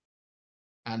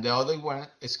 and the other one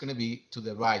is going to be to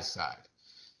the right side.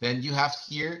 Then you have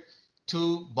here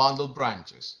two bundle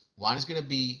branches. One is going to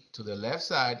be to the left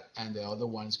side, and the other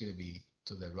one is going to be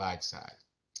to the right side.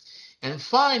 And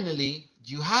finally,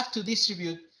 you have to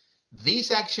distribute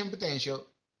this action potential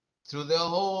through the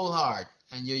whole heart,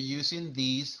 and you're using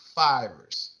these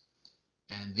fibers.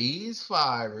 And these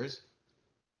fibers,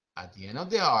 at the end of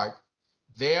the heart,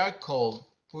 they are called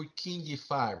Purkinje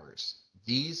fibers.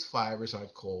 These fibers are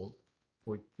called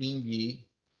Purkinje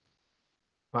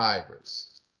fibers.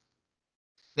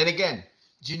 Then again,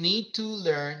 you need to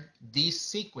learn this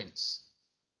sequence.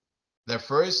 The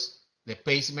first, the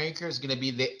pacemaker is going to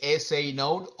be the SA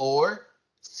node or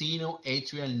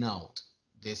sinoatrial node.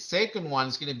 The second one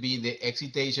is going to be the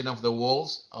excitation of the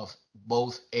walls of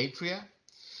both atria.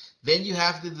 Then you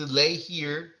have the delay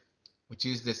here, which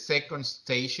is the second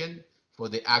station for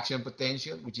the action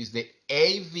potential, which is the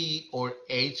AV or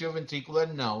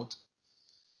atrioventricular node,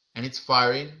 and it's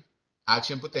firing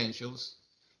action potentials.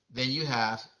 Then you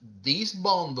have this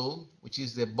bundle, which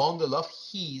is the bundle of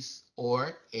His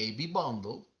or AB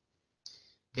bundle.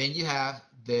 Then you have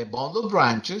the bundle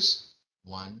branches,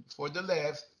 one for the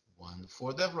left, one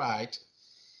for the right.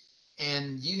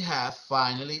 And you have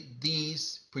finally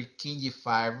these Purkinje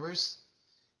fibers,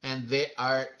 and they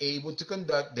are able to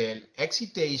conduct the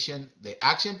excitation, the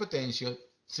action potential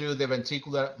through the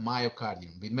ventricular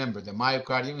myocardium. Remember, the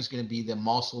myocardium is going to be the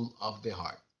muscle of the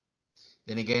heart.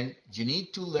 Then again, you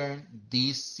need to learn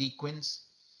this sequence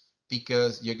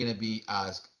because you're going to be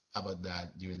asked about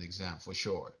that during the exam for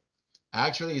sure.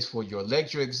 Actually, it's for your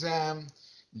lecture exam,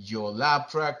 your lab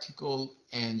practical,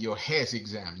 and your HES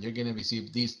exam. You're going to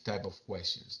receive these type of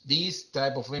questions. This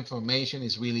type of information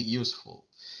is really useful.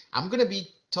 I'm going to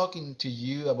be talking to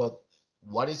you about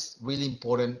what is really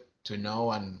important to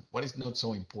know and what is not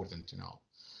so important to know.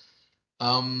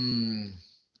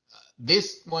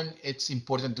 This one, it's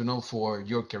important to know for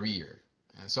your career.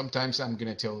 And sometimes I'm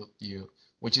going to tell you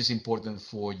which is important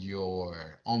for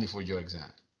your, only for your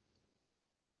exam.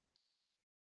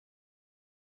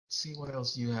 See what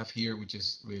else you have here, which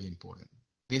is really important.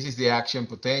 This is the action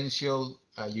potential.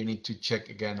 You need to check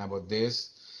again about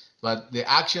this. But the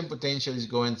action potential is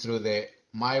going through the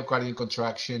myocardial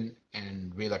contraction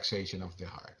and relaxation of the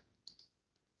heart.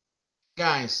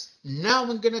 Guys, now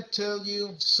I'm going to tell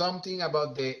you something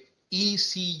about the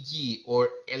ECG or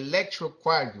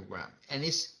electrocardiogram. And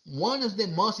it's one of the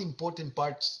most important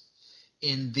parts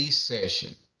in this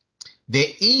session.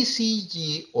 The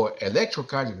ECG or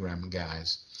electrocardiogram,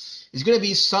 guys, is going to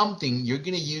be something you're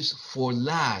going to use for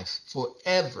life,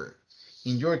 forever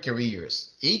in your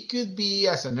careers. It could be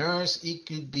as a nurse, it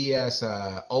could be as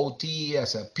a OT,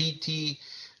 as a PT,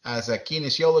 as a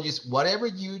kinesiologist, whatever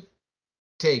you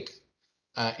take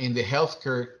in the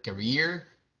healthcare career,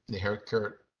 the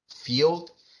healthcare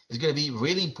field, it's going to be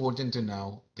really important to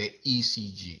know the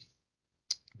ECG.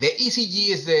 The ECG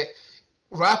is the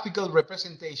graphical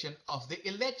representation of the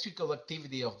electrical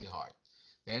activity of the heart.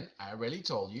 Then I already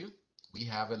told you, we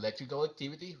have electrical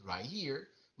activity right here.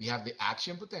 We have the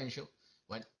action potential.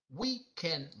 When we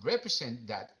can represent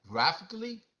that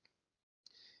graphically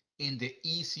in the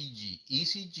ECG.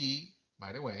 ECG,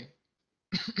 by the way,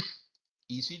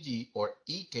 ECG or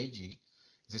EKG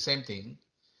is the same thing.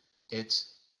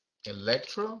 It's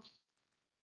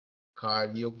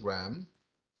electrocardiogram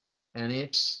and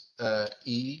it's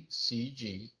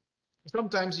ECG.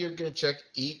 Sometimes you're going to check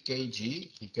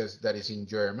EKG because that is in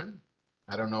German.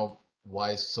 I don't know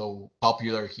why it's so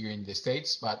popular here in the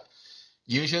States, but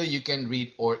usually you can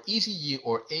read or ECG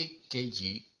or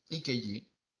EKG. EKG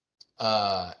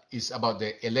is about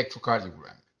the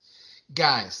electrocardiogram.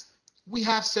 Guys, we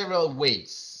have several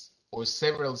ways or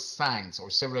several signs or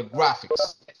several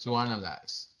graphics to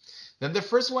analyze. Then the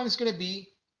first one is going to be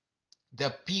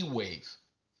the P wave.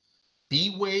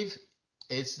 P wave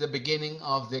is the beginning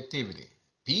of the activity.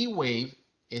 P wave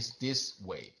is this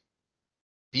wave.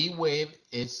 P wave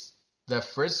is the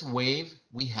first wave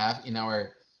we have in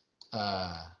our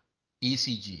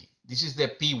ECG. This is the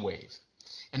P wave.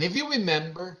 And if you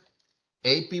remember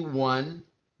AP1,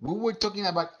 we were talking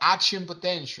about action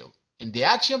potential. And the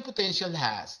action potential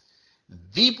has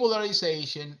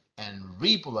depolarization and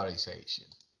repolarization.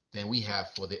 Then we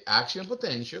have for the action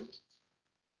potential,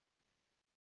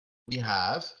 we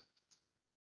have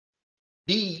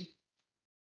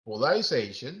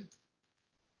depolarization,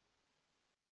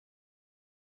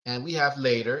 and we have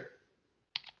later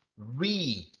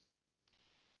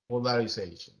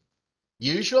repolarization.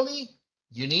 Usually,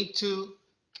 you need to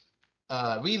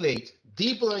relate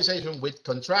depolarization with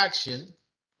contraction.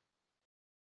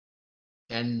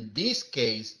 And this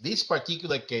case, this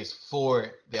particular case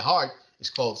for the heart is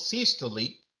called systole.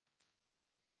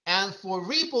 And for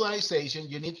repolarization,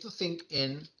 you need to think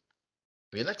in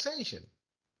relaxation.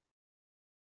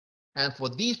 And for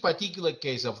this particular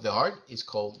case of the heart, it's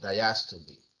called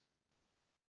diastole.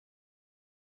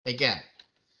 Again,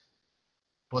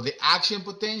 for the action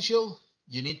potential,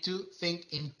 you need to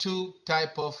think in two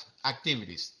type of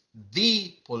activities.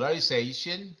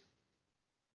 Depolarization,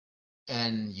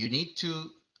 and you need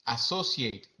to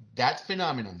associate that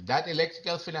phenomenon, that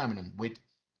electrical phenomenon, with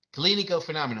clinical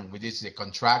phenomenon, which is the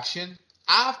contraction,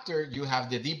 after you have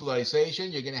the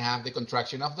depolarization, you're going to have the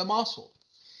contraction of the muscle.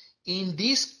 In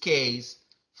this case,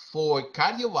 for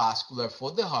cardiovascular,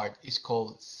 for the heart, is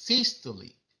called systole.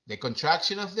 The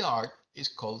contraction of the heart is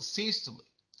called systole.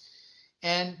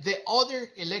 And the other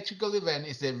electrical event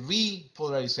is the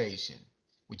repolarization,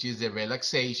 which is the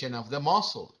relaxation of the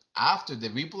muscle. After the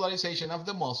repolarization of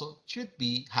the muscle should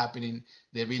be happening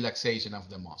the relaxation of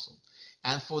the muscle.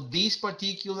 And for this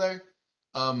particular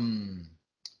um,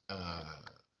 uh,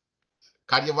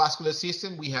 cardiovascular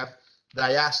system, we have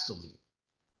diastole.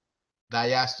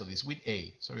 Diastole is with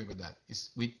A. Sorry about that.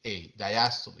 It's with A.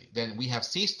 Diastole. Then we have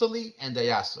systole and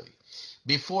diastole.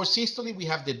 Before systole, we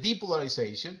have the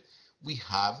depolarization. We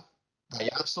have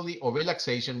diastole or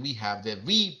relaxation. We have the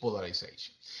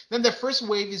repolarization. Then the first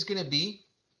wave is going to be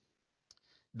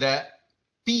the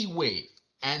P wave.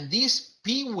 And this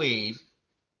P wave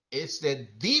is the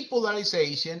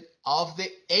depolarization of the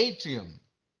atrium.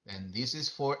 And this is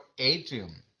for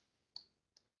atrium.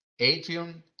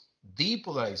 Atrium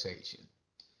depolarization.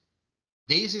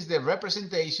 This is the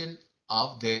representation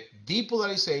of the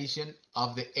depolarization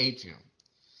of the atrium.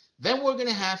 Then we're going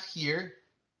to have here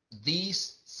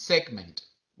this segment,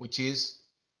 which is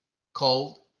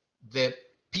called the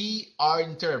PR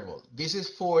interval. This is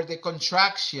for the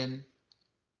contraction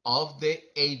of the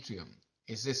atrium.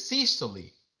 It's the systole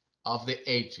of the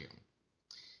atrium.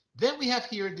 Then we have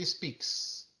here these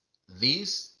peaks.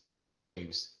 These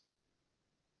waves.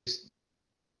 This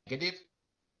negative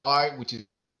R, which is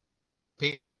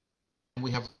peak.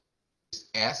 We have this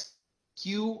S,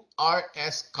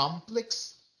 QRS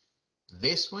complex.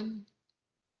 This one,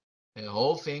 the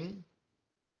whole thing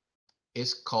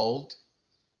is called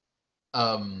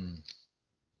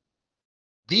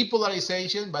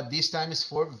depolarization, but this time is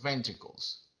for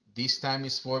ventricles. This time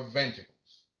is for ventricles.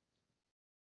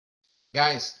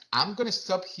 Guys, I'm going to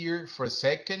stop here for a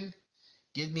second.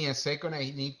 Give me a second.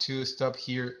 I need to stop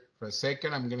here for a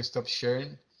second. I'm going to stop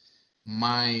sharing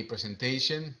my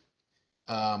presentation.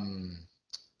 I'm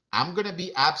going to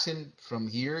be absent from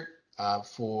here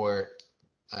for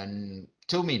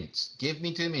 2 minutes. Give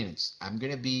me 2 minutes. I'm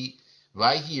going to be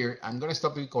right here. I'm going to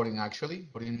stop recording actually.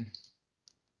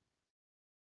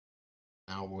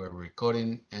 Now we're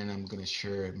recording and I'm going to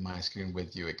share my screen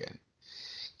with you again.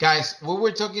 Guys, we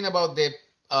were talking about the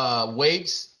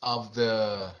waves of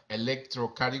the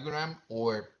electrocardiogram,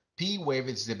 or P wave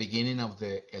is the beginning of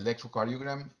the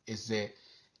electrocardiogram, is the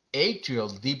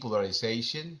atrial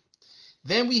depolarization.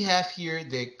 Then we have here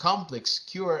the complex,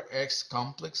 QRX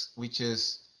complex, which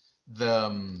is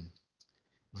the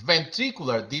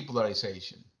ventricular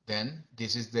depolarization. Then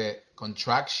this is the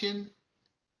contraction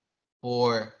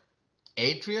for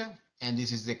atria, and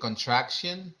this is the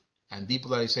contraction and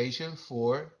depolarization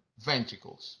for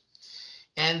ventricles.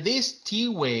 And this T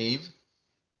wave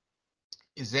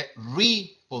is a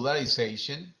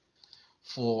repolarization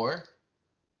for,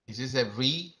 this is a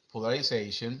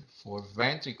repolarization for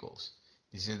ventricles.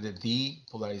 This is the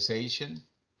depolarization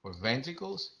for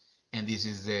ventricles, and this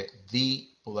is the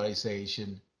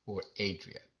depolarization for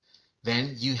atria.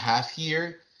 Then you have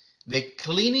here the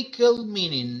clinical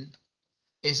meaning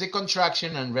is a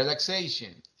contraction and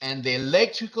relaxation, and the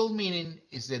electrical meaning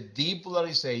is the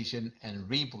depolarization and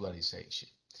repolarization.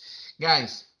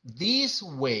 Guys, these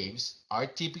waves are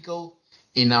typical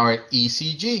in our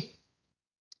ECG.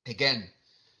 Again,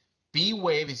 P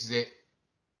wave is the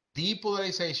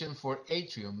depolarization for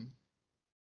atrium.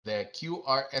 The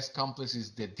QRS complex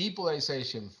is the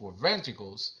depolarization for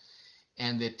ventricles,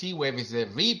 and the T wave is the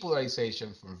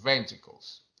repolarization for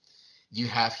ventricles. You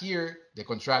have here the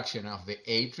contraction of the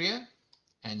atria,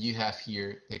 and you have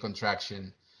here the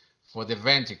contraction for the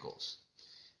ventricles.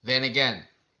 Then again,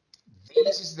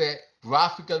 this is the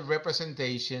graphical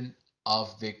representation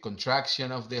of the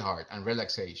contraction of the heart and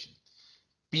relaxation.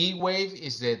 P wave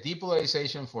is the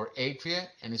depolarization for atria,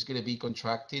 and it's going to be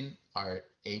contracting our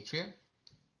atria.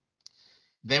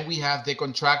 Then we have the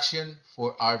contraction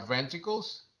for our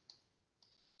ventricles,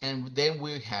 and then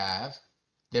we have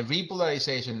the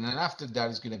repolarization, and after that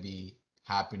is going to be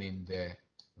happening the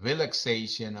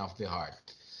relaxation of the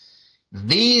heart.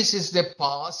 This is the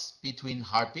pause between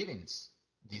heart beatings.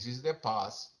 This is the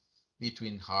pause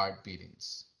between heart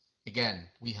beatings. Again,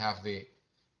 we have the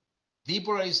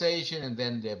depolarization and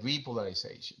then the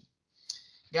repolarization.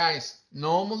 Guys,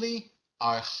 normally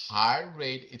our heart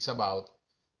rate is about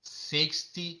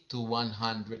 60 to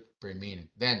 100 per minute.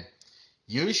 Then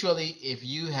usually if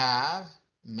you have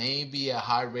maybe a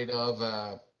heart rate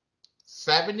of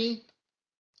 70,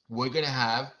 we're going to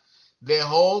have the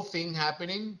whole thing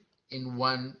happening in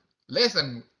less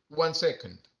than 1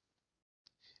 second.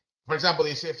 For example,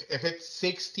 if it's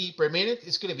 60 per minute,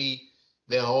 it's going to be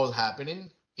the whole happening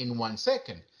in 1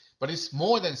 second. But it's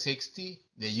more than 60.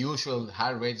 The usual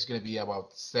heart rate is going to be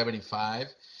about 75.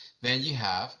 Then you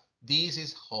have this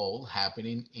is whole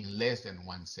happening in less than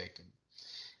 1 second.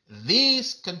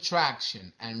 This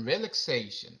contraction and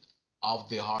relaxation of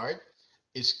the heart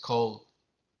is called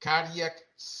cardiac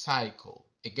cycle.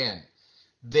 Again,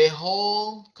 the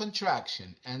whole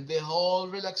contraction and the whole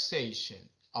relaxation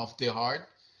of the heart,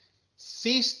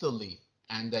 systole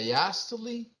and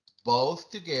diastole, both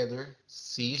together,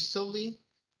 systole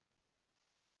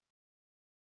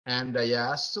and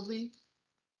diastole,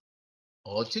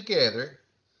 all together,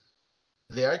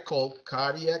 they are called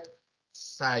cardiac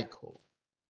cycle.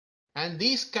 And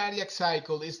this cardiac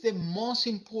cycle is the most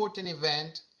important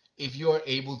event. If you are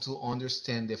able to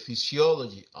understand the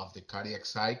physiology of the cardiac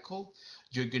cycle,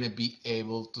 you're going to be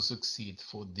able to succeed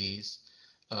for this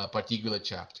particular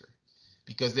chapter.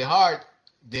 Because the heart,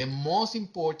 the most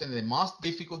important, the most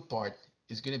difficult part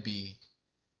is going to be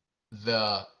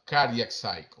the cardiac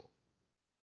cycle.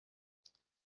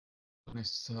 I'm going to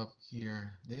stop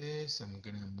here this. I'm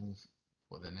going to move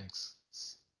for the next.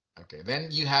 Okay, then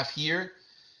you have here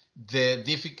the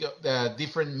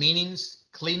different meanings,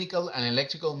 clinical and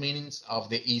electrical meanings of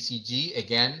the ECG.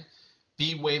 Again,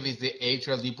 P wave is the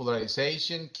atrial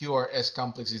depolarization. QRS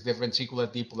complex is the ventricular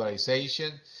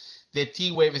depolarization. The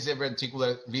T wave is the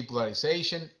ventricular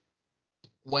repolarization.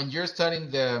 When you're studying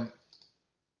the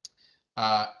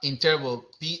interval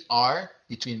PR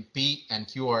between P and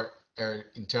QR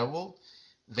interval,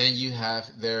 then you have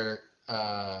the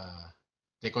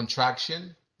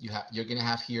contraction. You're going to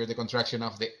have here the contraction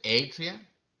of the atria.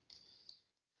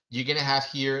 You're going to have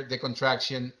here the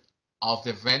contraction of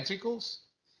the ventricles.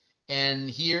 And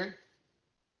here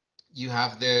you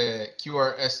have the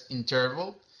QRS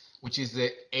interval, which is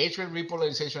the atrial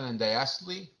repolarization and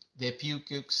diastole. The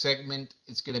PQ segment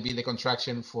is going to be the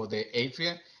contraction for the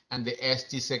atria, and the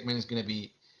ST segment is going to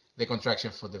be the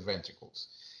contraction for the ventricles.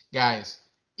 Guys,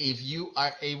 if you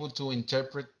are able to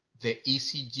interpret the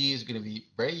ECG, is going to be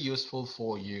very useful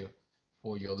for you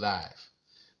for your life.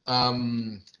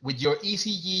 With your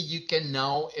ECG, you can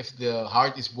know if the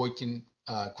heart is working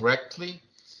correctly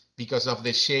because of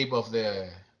the shape of the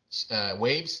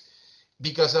waves,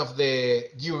 because of the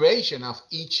duration of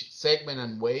each segment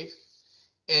and wave,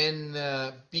 and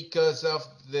because of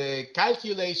the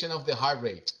calculation of the heart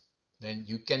rate. Then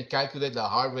you can calculate the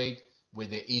heart rate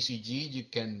with the ECG. You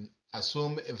can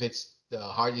assume if the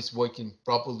heart is working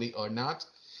properly or not.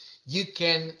 You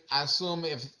can assume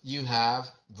if you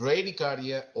have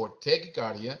bradycardia or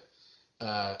tachycardia,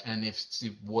 and if it's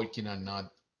working or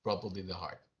not properly the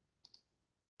heart.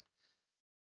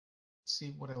 Let's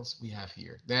see what else we have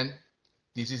here. Then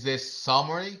this is the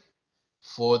summary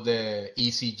for the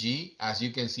ECG. As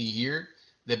you can see here,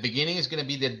 the beginning is going to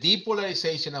be the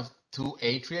depolarization of two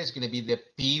atria. It's going to be the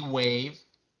P wave.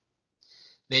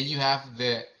 Then you have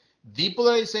the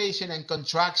depolarization and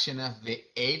contraction of the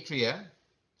atria,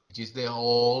 which is the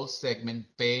whole segment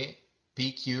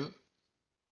PQ.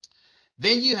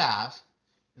 Then you have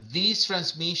this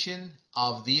transmission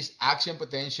of this action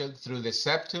potential through the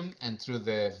septum and through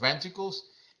the ventricles,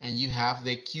 and you have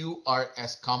the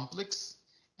QRS complex,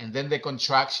 and then the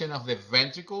contraction of the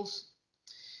ventricles.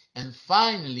 And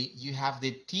finally, you have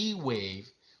the T wave,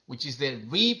 which is the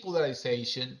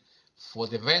repolarization for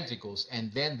the ventricles,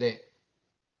 and then the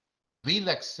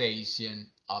relaxation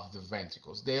of the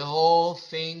ventricles. The whole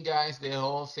thing, guys, the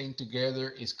whole thing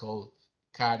together is called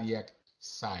cardiac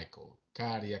cycle.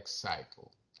 Cardiac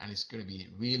cycle. And it's going to be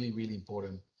really, really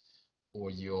important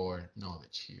for your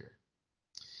knowledge here.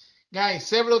 Guys,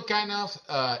 several kind of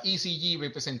ECG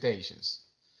representations.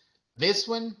 This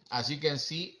one, as you can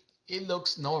see, it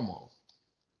looks normal.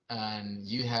 And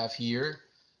you have here,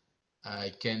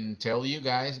 I can tell you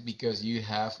guys, because you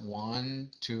have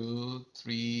 1, 2,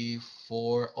 3,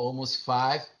 4, almost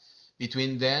 5.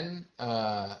 Between them,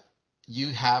 you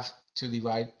have to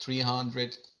divide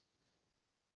 300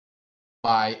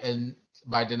 by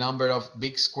the number of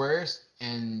big squares,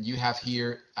 and you have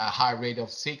here a heart rate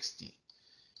of 60.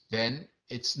 Then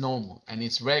it's normal and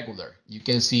it's regular. You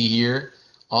can see here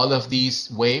all of these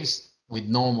waves with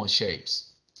normal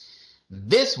shapes.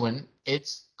 This one,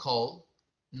 it's called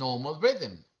normal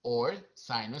rhythm or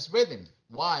sinus rhythm.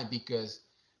 Why? Because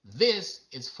this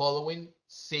is following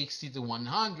 60 to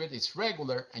 100. It's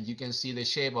regular, and you can see the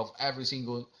shape of every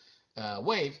single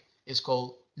wave is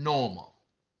called normal.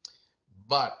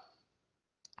 But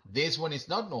this one is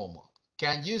not normal.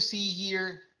 Can you see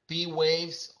here P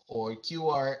waves or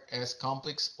QRS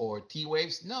complex or T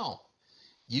waves? No,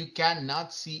 you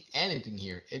cannot see anything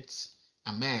here. It's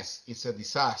a mess. It's a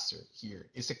disaster here.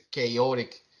 It's a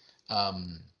chaotic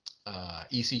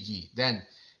ECG. Then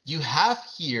you have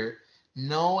here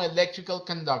no electrical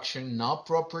conduction, no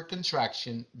proper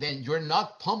contraction. Then you're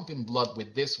not pumping blood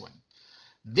with this one.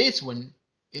 This one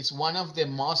is one of the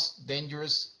most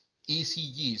dangerous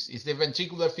ECGs. It's the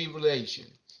ventricular fibrillation.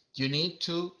 You need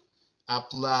to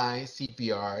apply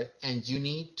CPR, and you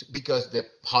need to, because the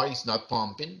heart is not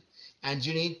pumping, and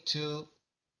you need to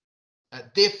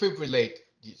defibrillate.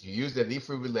 You use the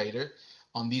defibrillator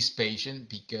on this patient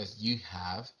because you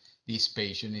have this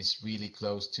patient is really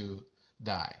close to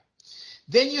die.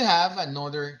 Then you have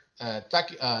another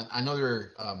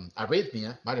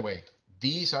arrhythmia. By the way,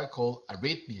 these are called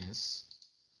arrhythmias.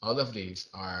 All of these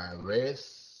are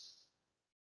arrhythmias.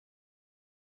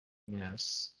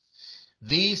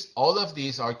 All of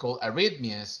these are called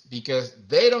arrhythmias because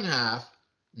they don't have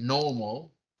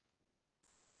normal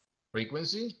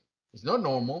frequency. It's not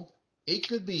normal. It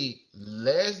could be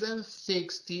less than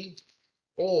 60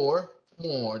 or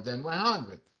more than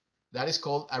 100. That is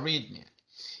called arrhythmia.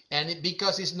 And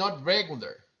because it's not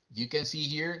regular, you can see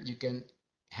here, you can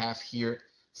have here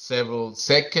several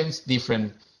seconds,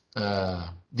 different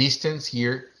distance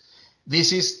here.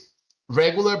 This is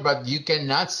regular, but you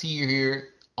cannot see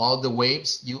here all the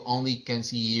waves. You only can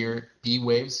see here P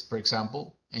waves, for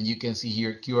example, and you can see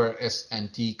here QRS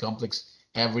and T complex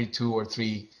every 2 or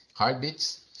 3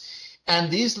 heartbeats. And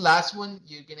this last one,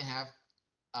 you're going to have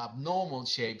abnormal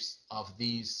shapes of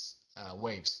these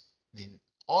waves. Then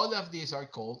all of these are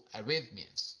called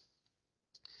arrhythmias.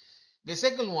 The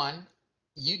second one,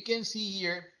 you can see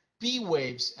here P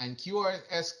waves and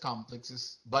QRS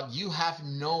complexes, but you have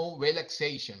no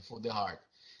relaxation for the heart.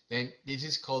 Then this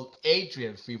is called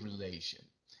atrial fibrillation.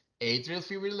 Atrial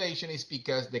fibrillation is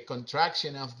because the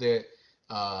contraction of the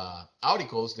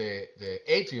auricles, the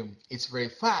atrium, is very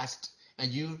fast,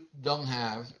 and you don't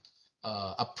have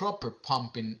a proper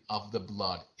pumping of the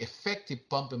blood. Effective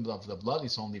pumping of the blood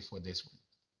is only for this one.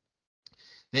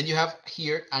 Then you have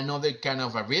here another kind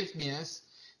of arrhythmias.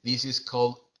 This is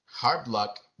called heart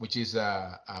block, which is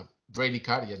a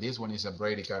bradycardia. This one is a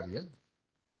bradycardia.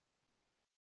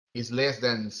 It's less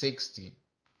than 60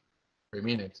 per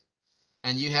minute.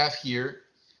 And you have here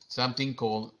something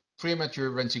called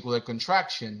premature ventricular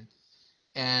contraction.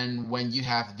 And when you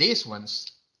have these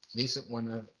ones, this one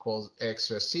is called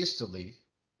extrasystole.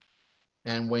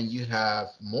 And when you have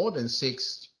more than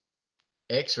 6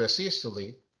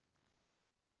 extrasystole,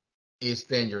 it's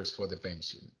dangerous for the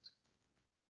patient.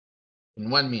 In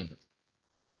 1 minute,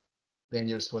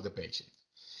 dangerous for the patient.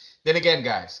 Then again,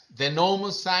 guys, the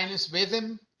normal sinus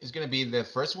rhythm is going to be the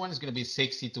first one is going to be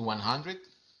 60 to 100.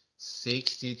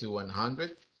 60 to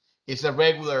 100. It's a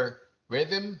regular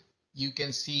rhythm. You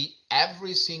can see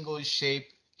every single shape,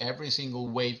 every single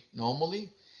wave normally.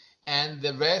 And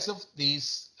the rest of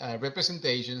these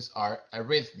representations are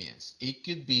arrhythmias. It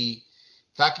could be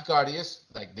tachycardias,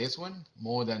 like this one,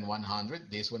 more than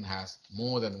 100. This one has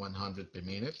more than 100 per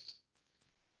minute.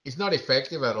 It's not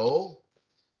effective at all.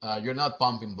 You're not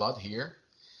pumping blood here.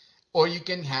 Or you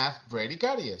can have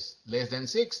bradycardias, less than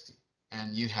 60,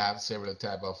 and you have several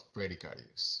type of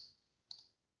bradycardias.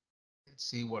 Let's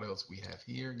see what else we have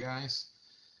here, guys.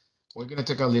 We're going to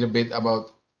talk a little bit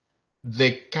about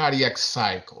the cardiac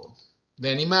cycle.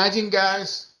 Then imagine,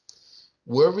 guys,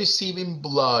 we're receiving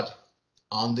blood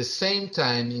on the same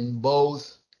time in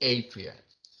both atria.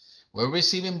 We're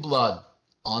receiving blood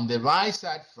on the right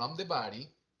side from the body.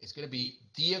 It's going to be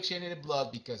deoxygenated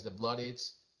blood because the blood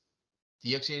is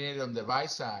deoxygenated on the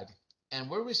right side. And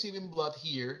we're receiving blood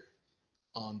here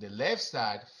on the left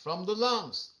side from the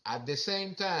lungs at the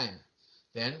same time.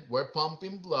 Then we're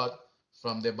pumping blood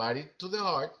from the body to the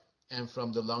heart and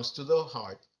from the lungs to the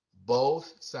heart,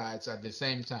 both sides at the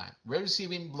same time. We're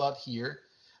receiving blood here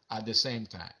at the same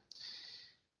time.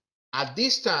 At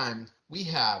this time, we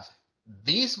have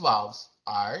these valves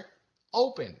are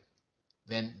open.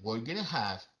 Then we're going to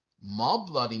have more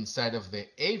blood inside of the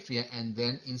atria and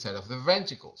then inside of the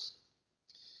ventricles.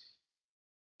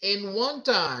 In one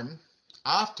time,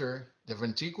 after the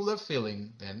ventricular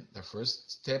filling, then the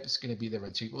first step is going to be the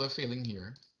ventricular filling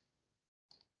here.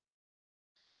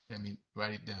 Let me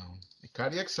write it down. The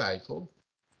cardiac cycle,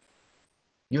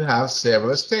 you have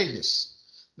several stages.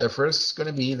 The first is going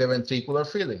to be the ventricular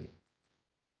filling.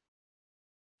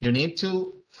 You need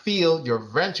to fill your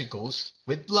ventricles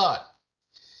with blood.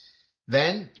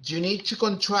 Then you need to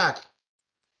contract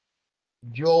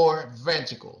your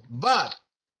ventricle. But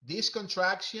this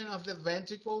contraction of the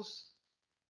ventricles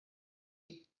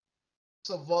is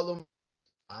a volume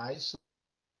isometric.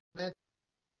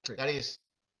 That is,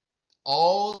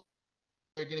 all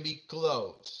are going to be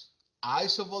closed.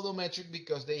 Isovolumetric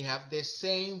because they have the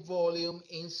same volume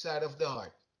inside of the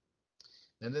heart.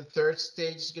 Then the third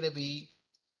stage is going to be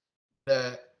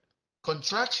the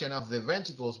contraction of the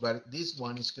ventricles, but this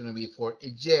one is going to be for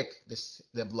eject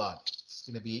the blood. It's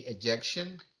going to be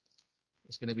ejection.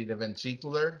 It's going to be the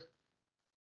ventricular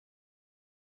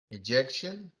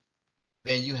ejection.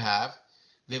 Then you have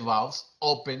the valves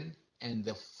open, and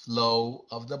the flow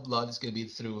of the blood is going to be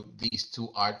through these two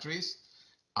arteries.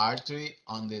 Artery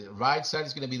on the right side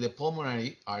is going to be the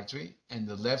pulmonary artery, and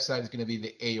the left side is going to be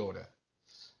the aorta.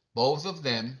 Both of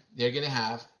them, they're going to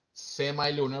have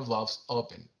semilunar valves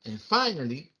open. And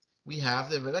finally, we have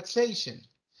the relaxation.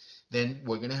 Then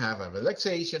we're going to have a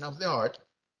relaxation of the heart,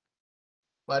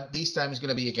 but this time it's going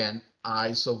to be again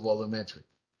isovolumetric.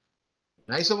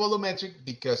 Isovolumetric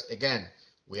because again,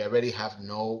 we already have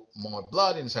no more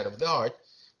blood inside of the heart.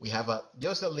 We have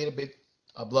just a little bit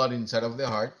of blood inside of the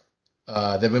heart,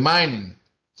 the remaining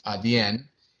at the end,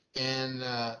 and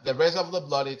the rest of the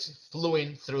blood is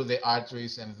flowing through the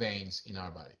arteries and veins in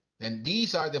our body. Then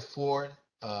these are the four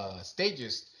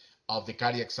stages of the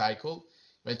cardiac cycle: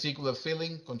 ventricular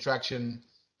filling, contraction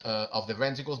of the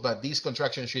ventricles, but this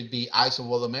contraction should be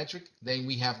isovolumetric. Then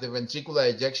we have the ventricular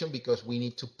ejection because we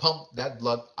need to pump that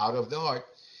blood out of the heart.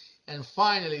 And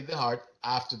finally, the heart,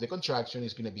 after the contraction,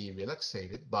 is going to be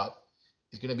relaxated, but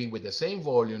it's going to be with the same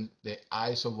volume, the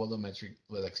isovolumetric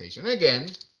relaxation. Again,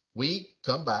 we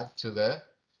come back to the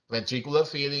ventricular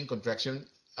filling, contraction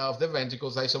of the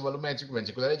ventricles, isovolumetric,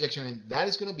 ventricular ejection, and that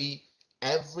is going to be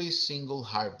every single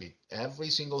heartbeat. Every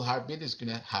single heartbeat is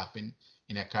going to happen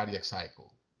in a cardiac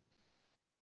cycle.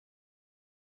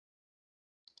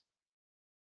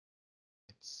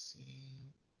 Let's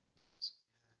see.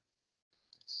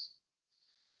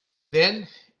 Then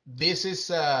this is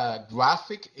a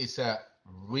graphic. It's a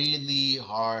really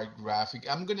hard graphic.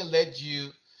 I'm going to let you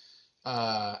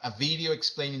a video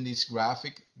explaining this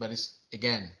graphic, but it's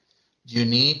again, you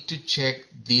need to check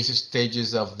these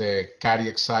stages of the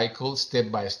cardiac cycle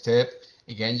step by step.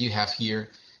 Again, you have here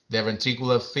the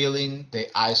ventricular filling, the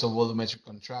isovolumetric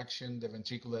contraction, the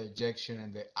ventricular ejection,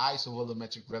 and the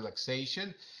isovolumetric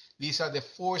relaxation. These are the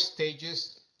four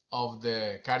stages of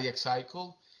the cardiac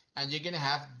cycle, and you're going to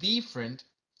have different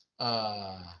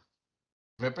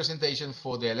representation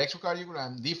for the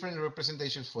electrocardiogram, different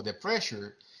representations for the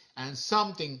pressure, and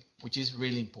something which is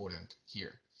really important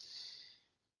here.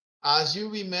 As you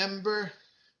remember,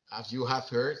 as you have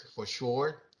heard for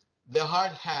sure, the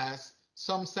heart has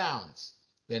some sounds.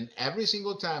 Then every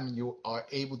single time you are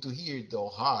able to hear the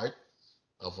heart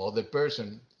of other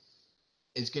person,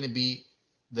 it's going to be,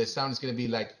 the sound is going to be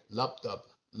like lopped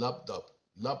up, lopped up,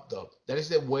 lopped up. That is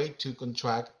the way to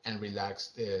contract and relax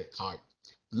the heart.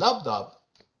 Lopped up,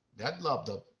 that lopped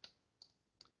up,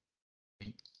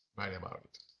 right about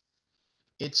it.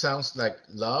 It sounds like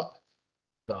lopped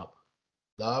up,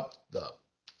 lopped up.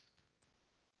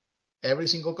 Every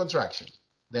single contraction.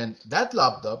 Then that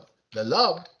lopped up, the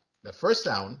lob, the first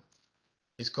sound,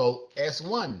 is called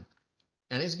S1.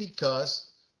 And it's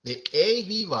because the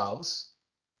AV valves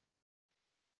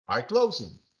are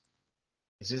closing.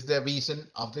 This is the reason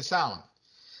of the sound.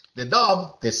 The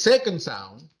dub, the second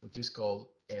sound, which is called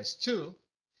S2,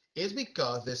 is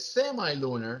because the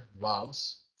semilunar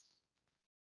valves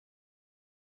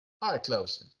are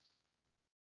closing.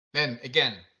 Then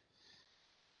again,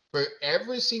 for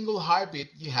every single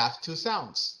heartbeat, you have two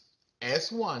sounds.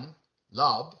 S1,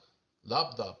 lob,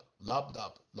 lobbed up, lobbed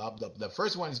up, lobbed up. The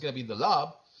first one is going to be the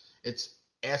lob. It's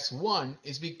S1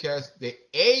 is because the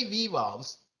AV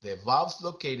valves, the valves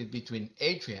located between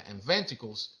atria and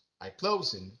ventricles, are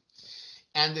closing.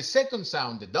 And the second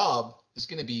sound, the dub, is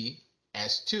going to be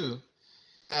S2.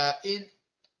 In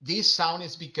this sound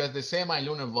is because the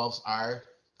semilunar valves are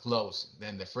closing.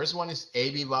 Then the first one is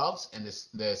AV valves, and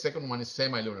the second one is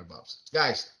semilunar valves.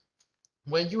 Guys,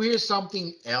 when you hear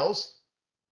something else,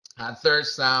 a third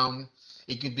sound,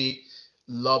 it could be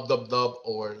lob dub dub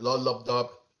or lob lob dub.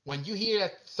 When you hear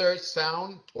a third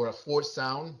sound or a fourth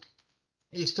sound,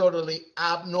 it's totally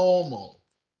abnormal.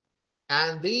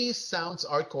 And these sounds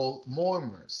are called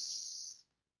murmurs.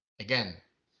 Again,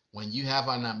 when you have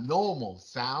an abnormal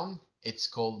sound, it's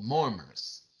called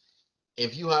murmurs.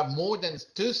 If you have more than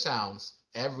two sounds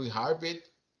every heartbeat,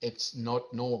 it's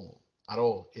not normal at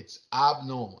all. It's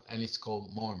abnormal, and it's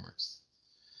called murmurs.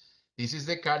 This is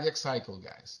the cardiac cycle,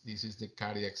 guys. This is the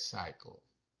cardiac cycle.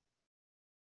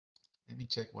 Let me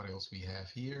check what else we have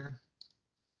here.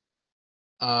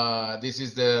 This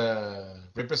is the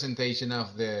representation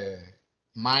of the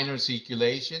minor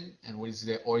circulation and what is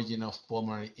the origin of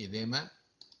pulmonary edema.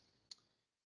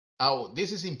 Oh,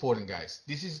 this is important, guys.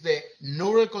 This is the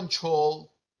neural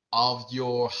control of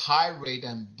your heart rate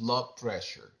and blood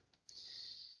pressure.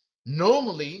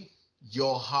 Normally,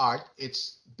 your heart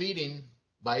it's beating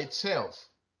by itself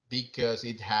because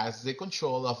it has the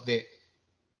control of the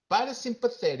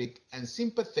parasympathetic and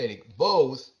sympathetic,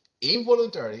 both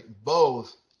involuntary,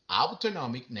 both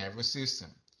autonomic nervous system.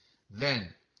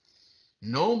 Then,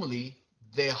 normally,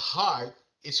 the heart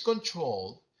is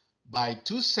controlled by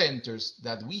two centers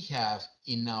that we have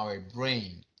in our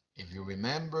brain. If you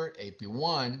remember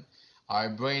AP1, our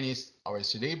brain is our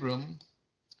cerebrum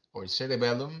or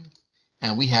cerebellum,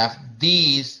 and we have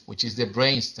these, which is the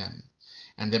brainstem.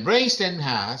 And the brainstem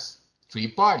has three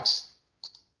parts.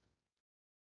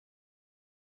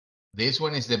 This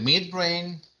one is the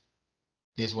midbrain,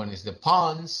 this one is the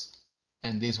pons,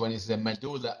 and this one is the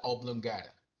medulla oblongata.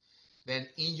 Then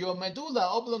in your medulla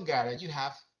oblongata, you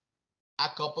have a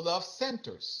couple of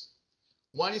centers.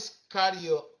 One is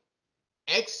cardio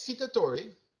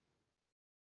excitatory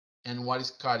and one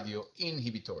is cardio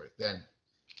inhibitory. Then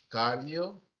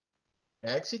cardio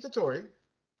excitatory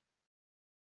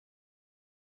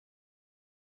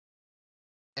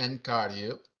and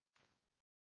cardio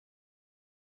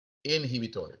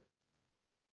inhibitory.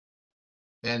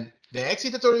 Then the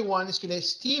excitatory one is going to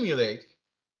stimulate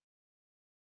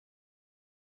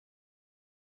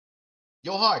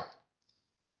your heart,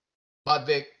 but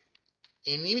the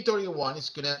inhibitory one is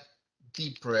going to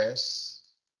depress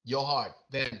your heart.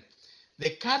 Then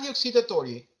the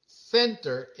cardioexcitatory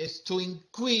center is to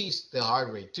increase the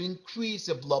heart rate, to increase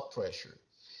the blood pressure.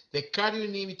 The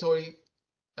cardioinhibitory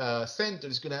center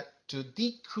is going to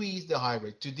decrease the heart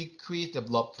rate, to decrease the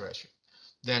blood pressure.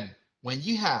 Then when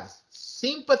you have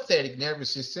sympathetic nervous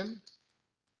system,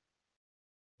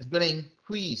 it's going to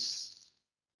increase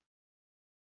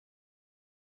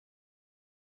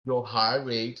your heart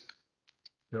rate,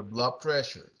 your blood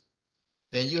pressure.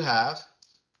 Then you have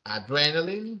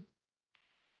adrenaline,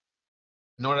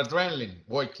 noradrenaline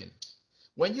working.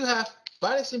 When you have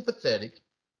parasympathetic,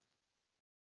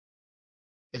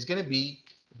 it's going to be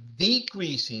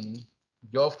decreasing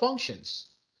your functions,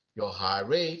 your heart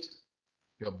rate,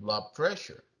 your blood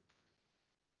pressure.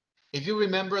 If you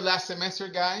remember last semester,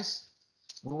 guys,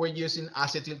 we were using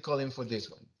acetylcholine for this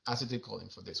one.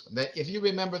 Acetylcholine for this one. Then if you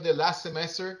remember the last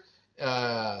semester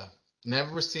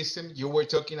nervous system, you were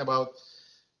talking about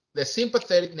the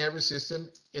sympathetic nervous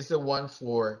system is the one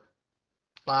for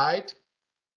fight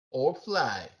or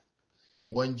flight.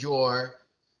 When you're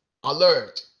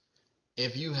alert,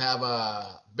 if you have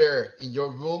a bear in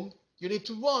your room, you need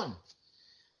to run.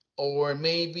 Or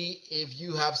maybe if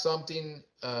you have something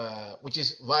which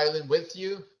is violent with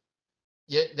you,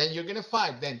 yeah, then you're gonna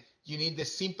fight. Then you need the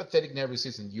sympathetic nervous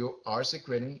system. You are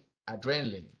secreting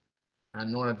adrenaline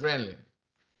and noradrenaline.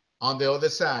 On the other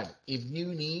side, if you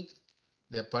need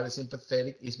the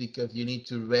parasympathetic, is because you need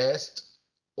to rest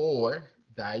or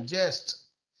digest,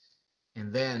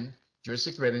 and then you're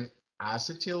secreting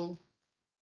acetylcholine.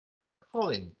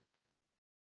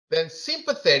 Then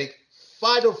sympathetic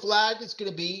fight or flight is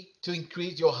going to be to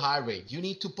increase your heart rate. You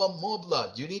need to pump more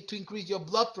blood. You need to increase your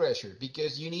blood pressure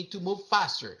because you need to move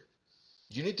faster.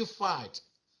 You need to fight.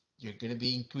 You're going to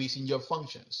be increasing your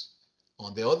functions.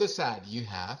 On the other side, you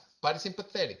have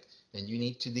parasympathetic. Then you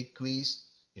need to decrease.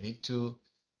 You need to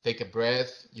take a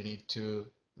breath. You need to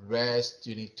rest.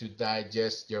 You need to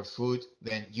digest your food.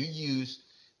 Then you use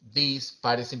this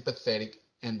parasympathetic,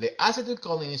 and the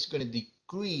acetylcholine is going to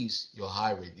decrease your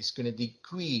heart rate. It's going to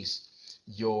decrease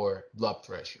your blood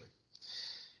pressure.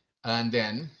 And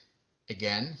then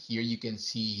again, here you can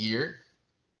see here,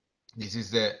 this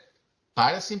is the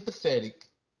parasympathetic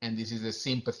and this is the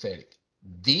sympathetic.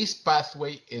 This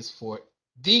pathway is for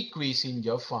decreasing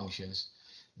your functions.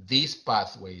 These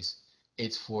pathways,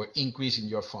 it's for increasing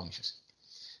your functions.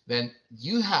 Then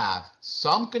you have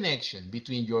some connection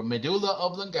between your medulla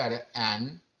oblongata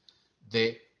and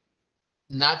the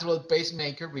natural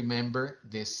pacemaker. Remember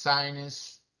the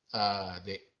sinus,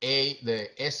 the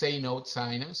SA node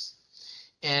sinus,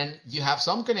 and you have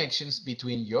some connections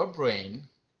between your brain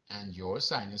and your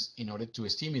sinus in order to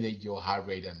stimulate your heart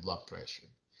rate and blood pressure.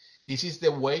 This is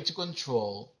the way to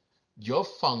control your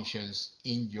functions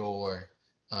in your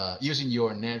using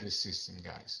your nervous system,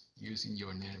 guys. Using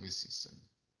your nervous system.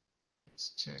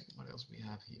 Let's check what else we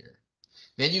have here.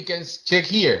 Then you can check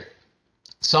here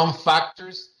some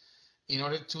factors in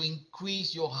order to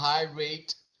increase your heart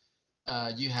rate.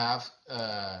 You have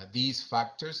these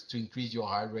factors to increase your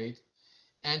heart rate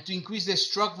and to increase the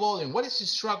stroke volume. What is the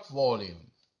stroke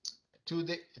volume? Two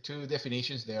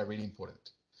definitions, they are really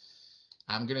important.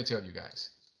 I'm going to tell you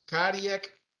guys. Cardiac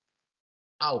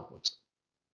output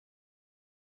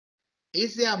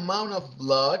is the amount of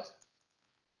blood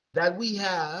that we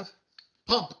have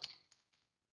pumped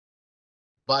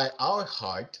by our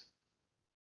heart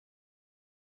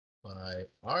by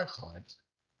our heart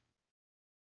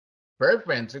per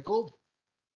ventricle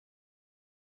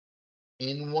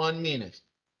in 1 minute.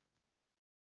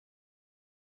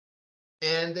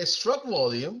 And the stroke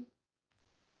volume,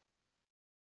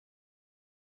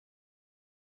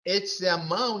 it's the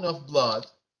amount of blood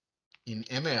in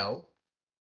ml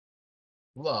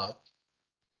blood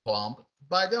pumped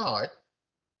by the heart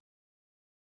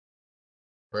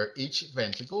per each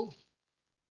ventricle,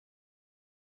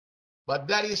 but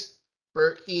that is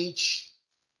per each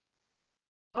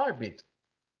heartbeat.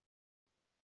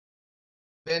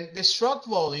 Then the stroke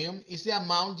volume is the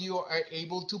amount you are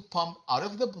able to pump out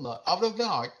of the blood, out of the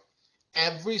heart,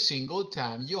 every single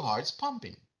time your heart's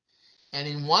pumping. And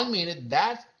in 1 minute,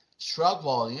 that stroke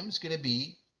volume is going to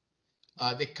be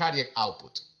the cardiac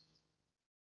output.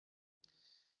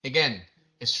 Again,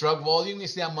 a stroke volume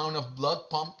is the amount of blood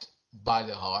pumped by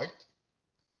the heart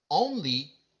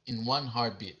only in one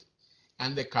heartbeat.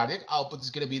 And the cardiac output is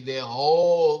going to be the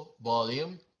whole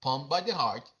volume pumped by the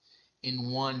heart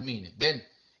in 1 minute. Then,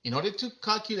 in order to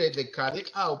calculate the cardiac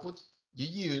output, you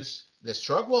use the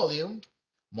stroke volume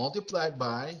multiplied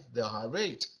by the heart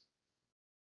rate.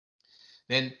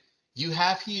 Then you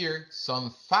have here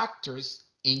some factors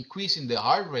increasing the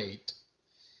heart rate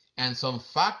and some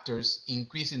factors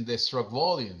increasing the stroke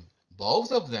volume.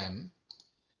 Both of them,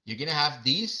 you're going to have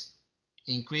these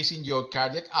increasing your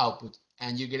cardiac output,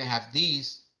 and you're going to have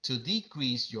these to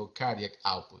decrease your cardiac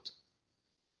output.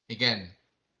 Again,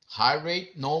 heart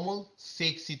rate normal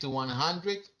 60 to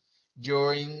 100.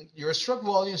 Your stroke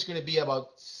volume is going to be about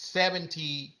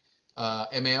 70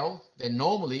 ml. Then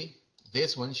normally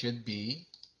this one should be,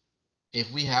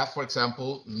 if we have, for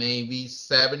example, maybe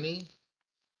 70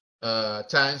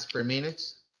 times per minute,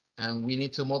 and we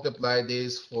need to multiply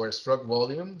this for stroke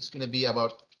volume, it's going to be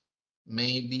about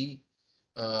maybe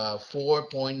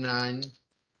 4.9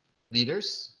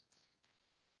 liters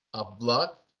of blood.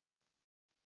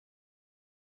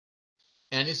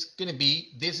 And this is going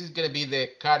to be the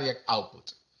cardiac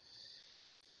output.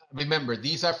 Remember,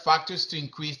 these are factors to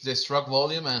increase the stroke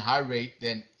volume and heart rate.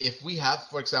 Then if we have,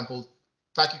 for example,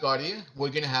 tachycardia, we're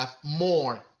going to have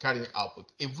more cardiac output.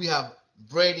 If we have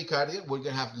bradycardia, we're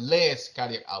going to have less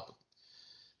cardiac output.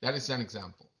 That is an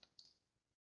example.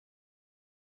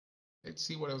 Let's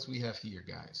see what else we have here,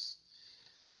 guys.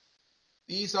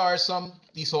 These are some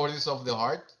disorders of the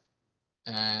heart,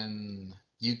 and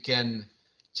you can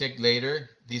check later.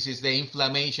 This is the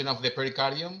inflammation of the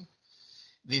pericardium.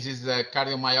 This is the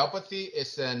cardiomyopathy.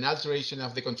 It's an alteration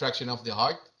of the contraction of the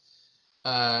heart.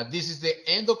 This is the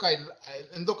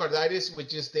endocarditis,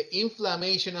 which is the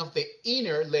inflammation of the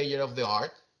inner layer of the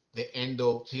heart, the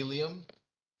endothelium.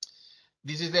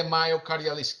 This is the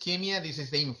myocardial ischemia. This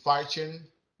is the infarction,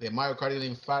 the myocardial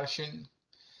infarction.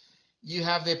 You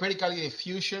have the pericardial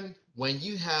effusion. When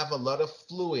you have a lot of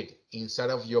fluid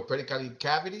inside of your pericardial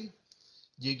cavity,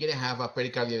 you're going to have a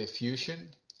pericardial effusion.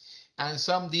 And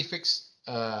some defects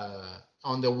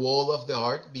on the wall of the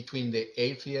heart between the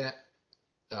atria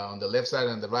on the left side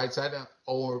and the right side,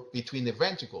 or between the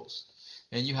ventricles.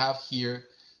 And you have here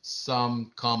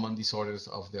some common disorders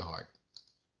of the heart.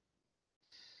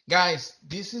 Guys,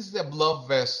 this is the blood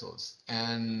vessels,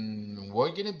 and we're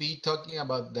going to be talking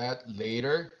about that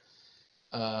later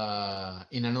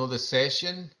in another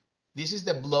session. This is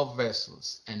the blood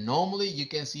vessels, and normally you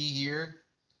can see here,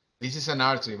 this is an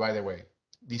artery, by the way.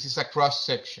 This is a cross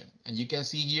section, and you can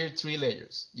see here 3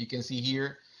 layers. You can see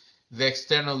here the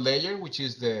external layer, which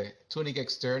is the tunica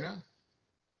externa.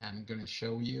 I'm going to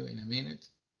show you in a minute.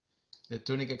 The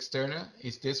tunica externa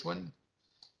is this one.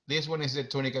 This one is the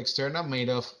tunica externa, made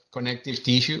of connective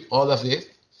tissue, all of this.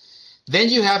 Then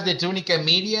you have the tunica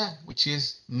media, which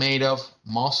is made of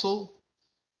muscle.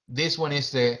 This one is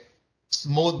the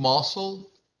smooth muscle.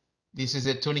 This is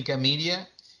the tunica media.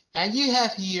 And you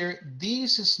have here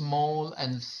this small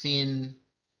and thin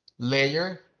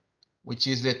layer, which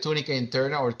is the tunica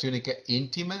interna or tunica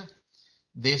intima.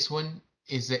 This one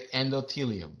is the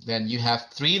endothelium. Then you have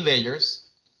 3 layers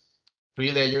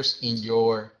in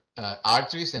your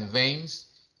arteries and veins.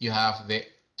 You have the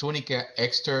tunica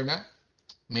externa,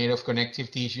 made of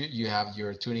connective tissue. You have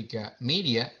your tunica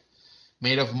media,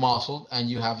 made of muscle, and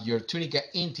you have your tunica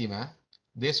intima,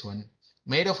 this one,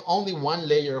 made of only 1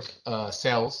 layer of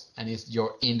cells, and it's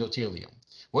your endothelium.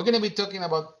 We're going to be talking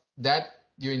about that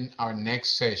during our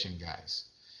next session, guys.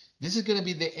 This is going to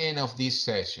be the end of this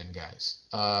session, guys.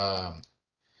 I'm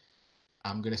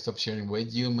going to stop sharing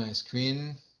with you my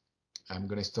screen. I'm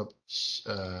going to stop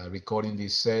recording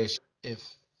this session. If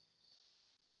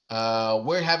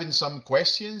we're having some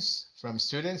questions from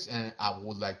students, and I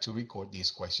would like to record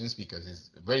these questions because it's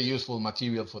very useful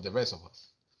material for the rest of us.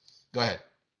 Go ahead.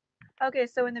 Okay,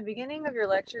 so in the beginning of your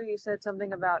lecture, you said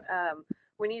something about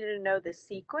we needed to know the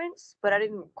sequence, but I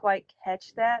didn't quite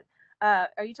catch that.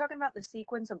 Are you talking about the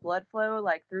sequence of blood flow,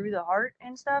 like through the heart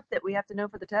and stuff, that we have to know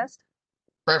for the test?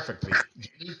 Perfectly.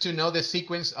 You need to know the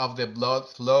sequence of the blood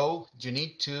flow. You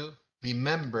need to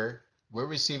remember we're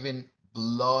receiving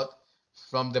blood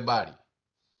from the body.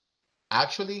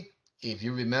 Actually, if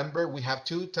you remember, we have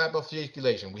two types of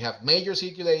circulation. We have major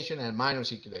circulation and minor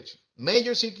circulation.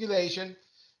 Major circulation,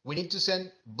 we need to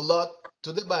send blood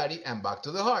to the body and back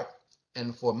to the heart.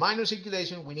 And for minor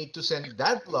circulation, we need to send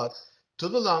that blood to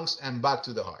the lungs and back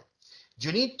to the heart.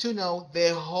 You need to know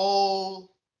the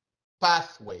whole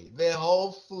pathway, the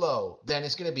whole flow. Then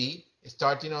it's going to be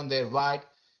starting on the right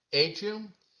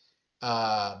atrium,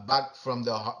 back from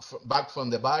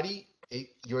the body.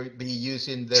 You'll be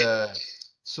using the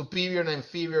superior and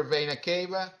inferior vena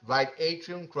cava, right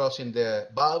atrium, crossing the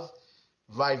valve,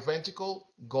 right ventricle,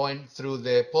 going through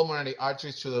the pulmonary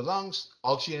arteries to the lungs,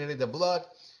 oxygenating the blood,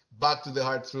 back to the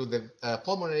heart through the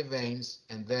pulmonary veins,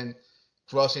 and then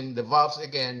crossing the valves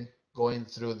again, going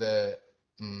through the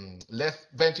left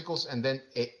ventricles, and then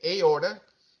aorta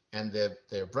and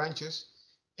their branches,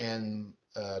 and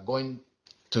going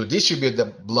to distribute the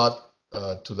blood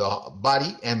to the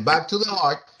body and back to the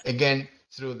heart again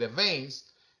through the veins.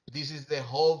 This is the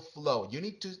whole flow. You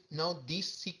need to know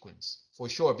this sequence for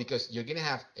sure because you're going to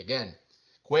have, again,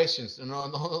 questions,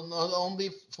 not only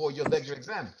for your lecture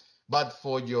exam, but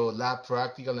for your lab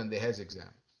practical and the HES exam.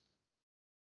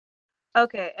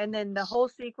 Okay, and then the whole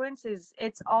sequence is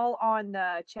it's all on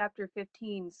the chapter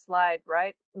 15 slide,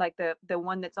 right? Like the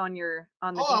one that's on the Oh,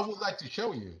 I teacher. would like to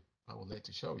show you. I would like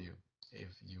to show you. If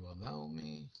you allow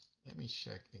me, let me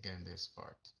check again this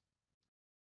part.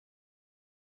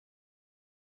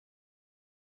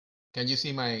 Can you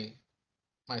see my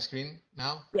screen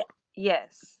now? Yeah.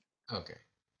 Yes. Okay,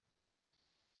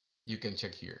 you can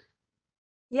check here.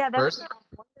 Yeah, that's First, what I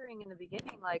was wondering in the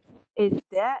beginning. Like, is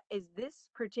this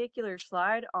particular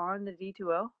slide on the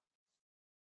D2O?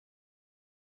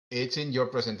 it's in your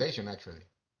presentation actually.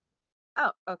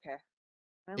 Oh, okay.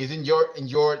 Well, It's in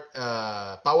your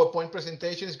PowerPoint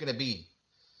presentation. It's gonna be.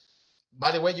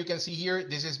 By the way, you can see here.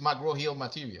 This is McGraw-Hill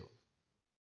material.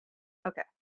 okay.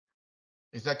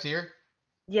 Is that clear?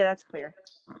 Yeah, that's clear.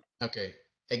 Okay.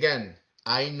 Again,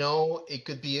 I know it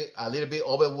could be a little bit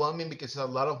overwhelming because it's a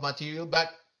lot of material, but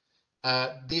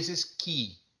this is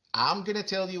key. I'm gonna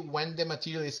tell you when the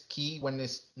material is key, when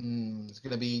it's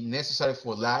gonna be necessary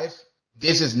for life.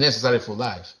 This is necessary for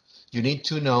life. You need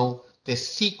to know the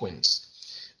sequence.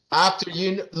 After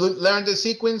you learn the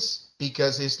sequence,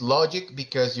 because it's logic,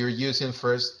 because you're using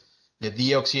first the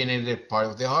deoxygenated part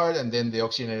of the heart and then the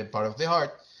oxygenated part of the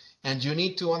heart, and you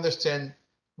need to understand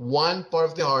one part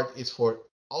of the heart is for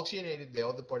oxygenated, the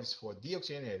other part is for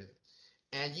deoxygenated,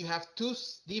 and you have two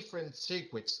different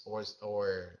circuits or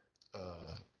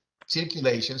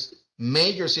circulations,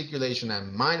 major circulation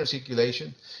and minor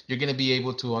circulation. You're going to be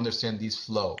able to understand this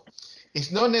flow.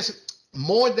 It's not necessarily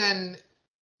more than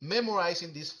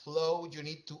memorizing this flow. You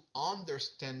need to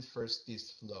understand first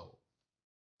this flow.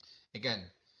 Again,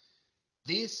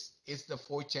 this is the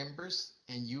four chambers,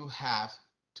 and you have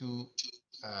to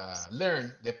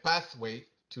learn the pathway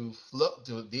to flow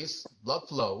to this blood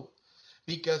flow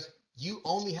because you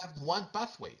only have one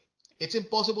pathway. It's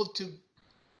impossible to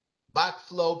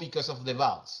backflow because of the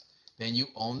valves. Then you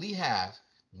only have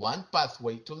one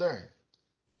pathway to learn.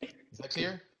 Is that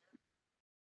clear?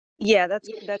 Yeah, that's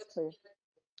clear.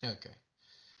 Okay.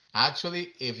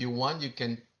 Actually, if you want, you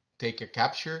can take a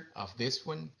capture of this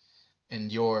one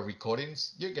and your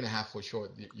recordings. You're gonna have for sure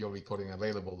your recording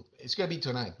available. It's gonna be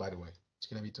tonight, by the way. It's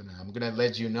gonna be tonight. I'm gonna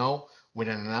let you know with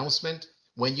an announcement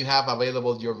when you have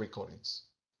available your recordings.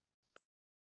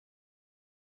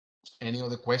 Any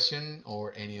other question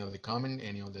or any other comment,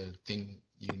 any other thing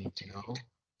you need to know?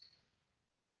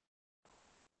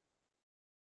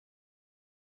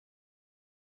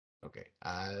 Okay,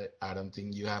 I don't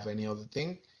think you have any other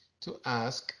thing to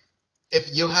ask.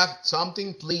 If you have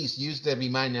something, please use the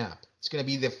Remind app. It's going to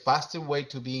be the faster way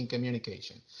to be in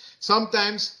communication.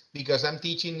 Sometimes, because I'm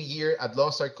teaching here at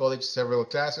Lone Star College several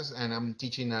classes, and I'm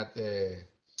teaching at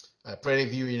Prairie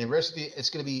View University, it's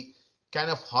going to be kind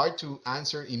of hard to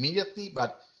answer immediately,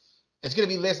 but it's going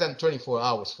to be less than 24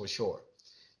 hours for sure.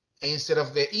 Instead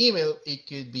of the email, it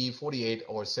could be 48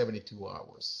 or 72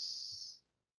 hours.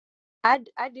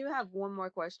 I do have one more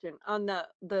question on the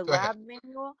Go ahead. lab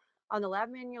manual. On the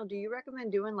lab manual, do you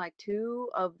recommend doing like two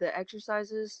of the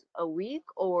exercises a week,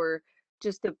 or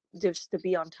just to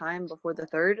be on time before the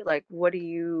third? Like, what do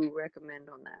you recommend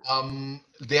on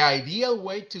that? The ideal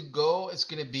way to go is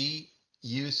going to be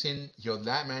using your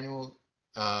lab manual.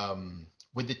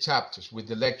 with the chapters, with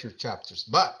the lecture chapters,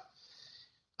 but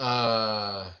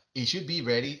it should be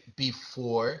ready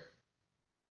before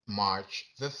March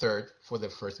the 3rd for the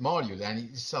first module. And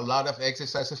it's a lot of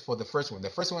exercises for the first one. The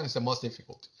first one is the most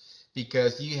difficult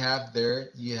because you have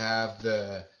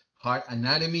the heart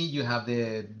anatomy, you have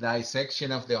the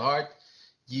dissection of the heart,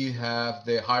 you have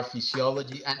the heart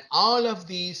physiology, and all of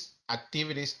these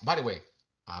activities. By the way,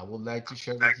 I would like to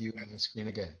share with you on the screen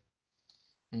again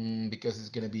because it's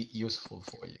going to be useful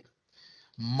for you.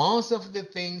 Most of the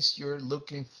things you're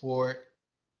looking for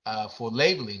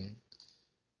labeling,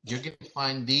 you're going to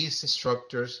find these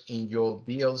structures in your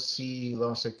BLC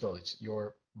Lawrence College,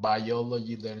 your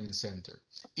Biology Learning Center.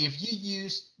 If you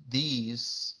use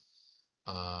these,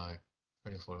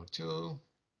 2402,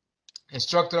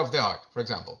 structure of the heart, for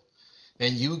example,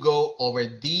 then you go over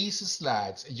these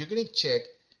slides and you're going to check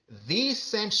these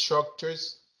same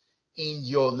structures in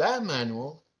your lab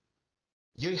manual.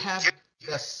 You have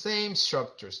the same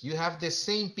structures, you have the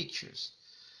same pictures.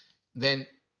 Then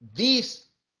these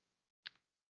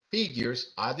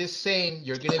figures are the same.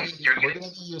 We're gonna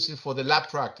be using for the lab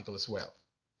practical as well.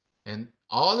 And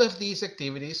all of these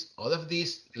activities, all of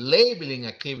these labeling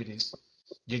activities,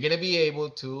 you're gonna be able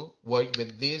to work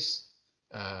with these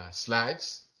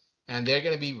slides, and they're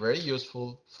gonna be very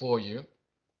useful for you,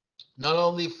 not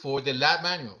only for the lab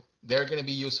manual, they're gonna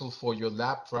be useful for your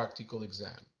lab practical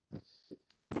exam.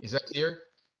 Is that clear?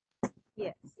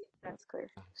 Yes, that's clear.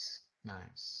 Nice,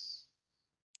 nice.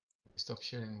 Stop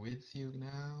sharing with you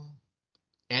now.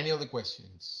 Any other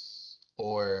questions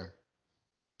or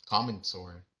comments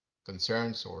or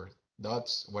concerns or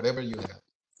thoughts, whatever you have?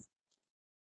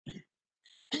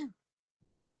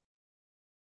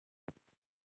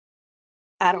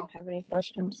 I don't have any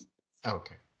questions.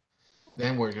 Okay,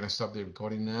 then we're gonna stop the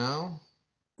recording now.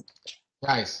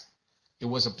 Guys, it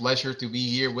was a pleasure to be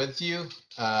here with you.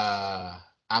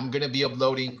 I'm gonna be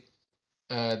uploading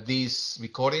this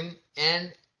recording,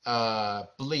 and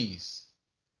please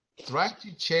try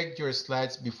to check your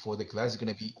slides before the class. It's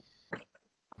gonna be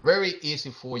very easy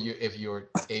for you if you're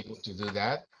able to do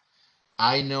that.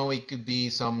 I know it could be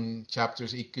some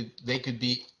chapters, they could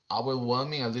be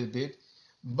overwhelming a little bit,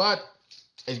 but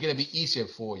it's gonna be easier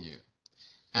for you.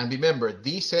 And remember,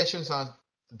 these sessions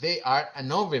they are an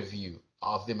overview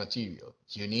of the material.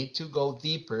 You need to go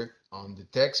deeper on the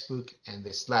textbook and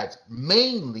the slides.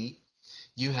 Mainly,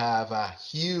 you have a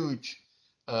huge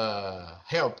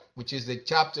help, which is the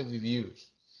chapter reviews.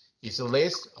 It's a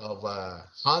list of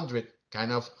 100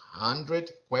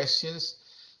 questions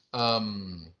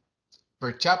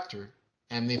per chapter.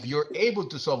 And if you're able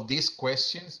to solve these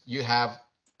questions, you have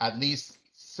at least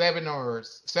 70 or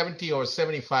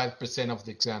 75% of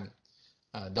the exam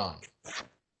done.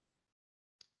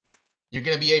 You're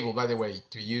going to be able, by the way,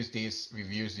 to use these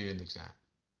reviews during the exam.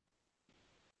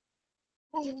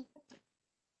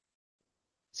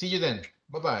 See you then.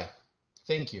 Bye-bye.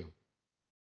 Thank you.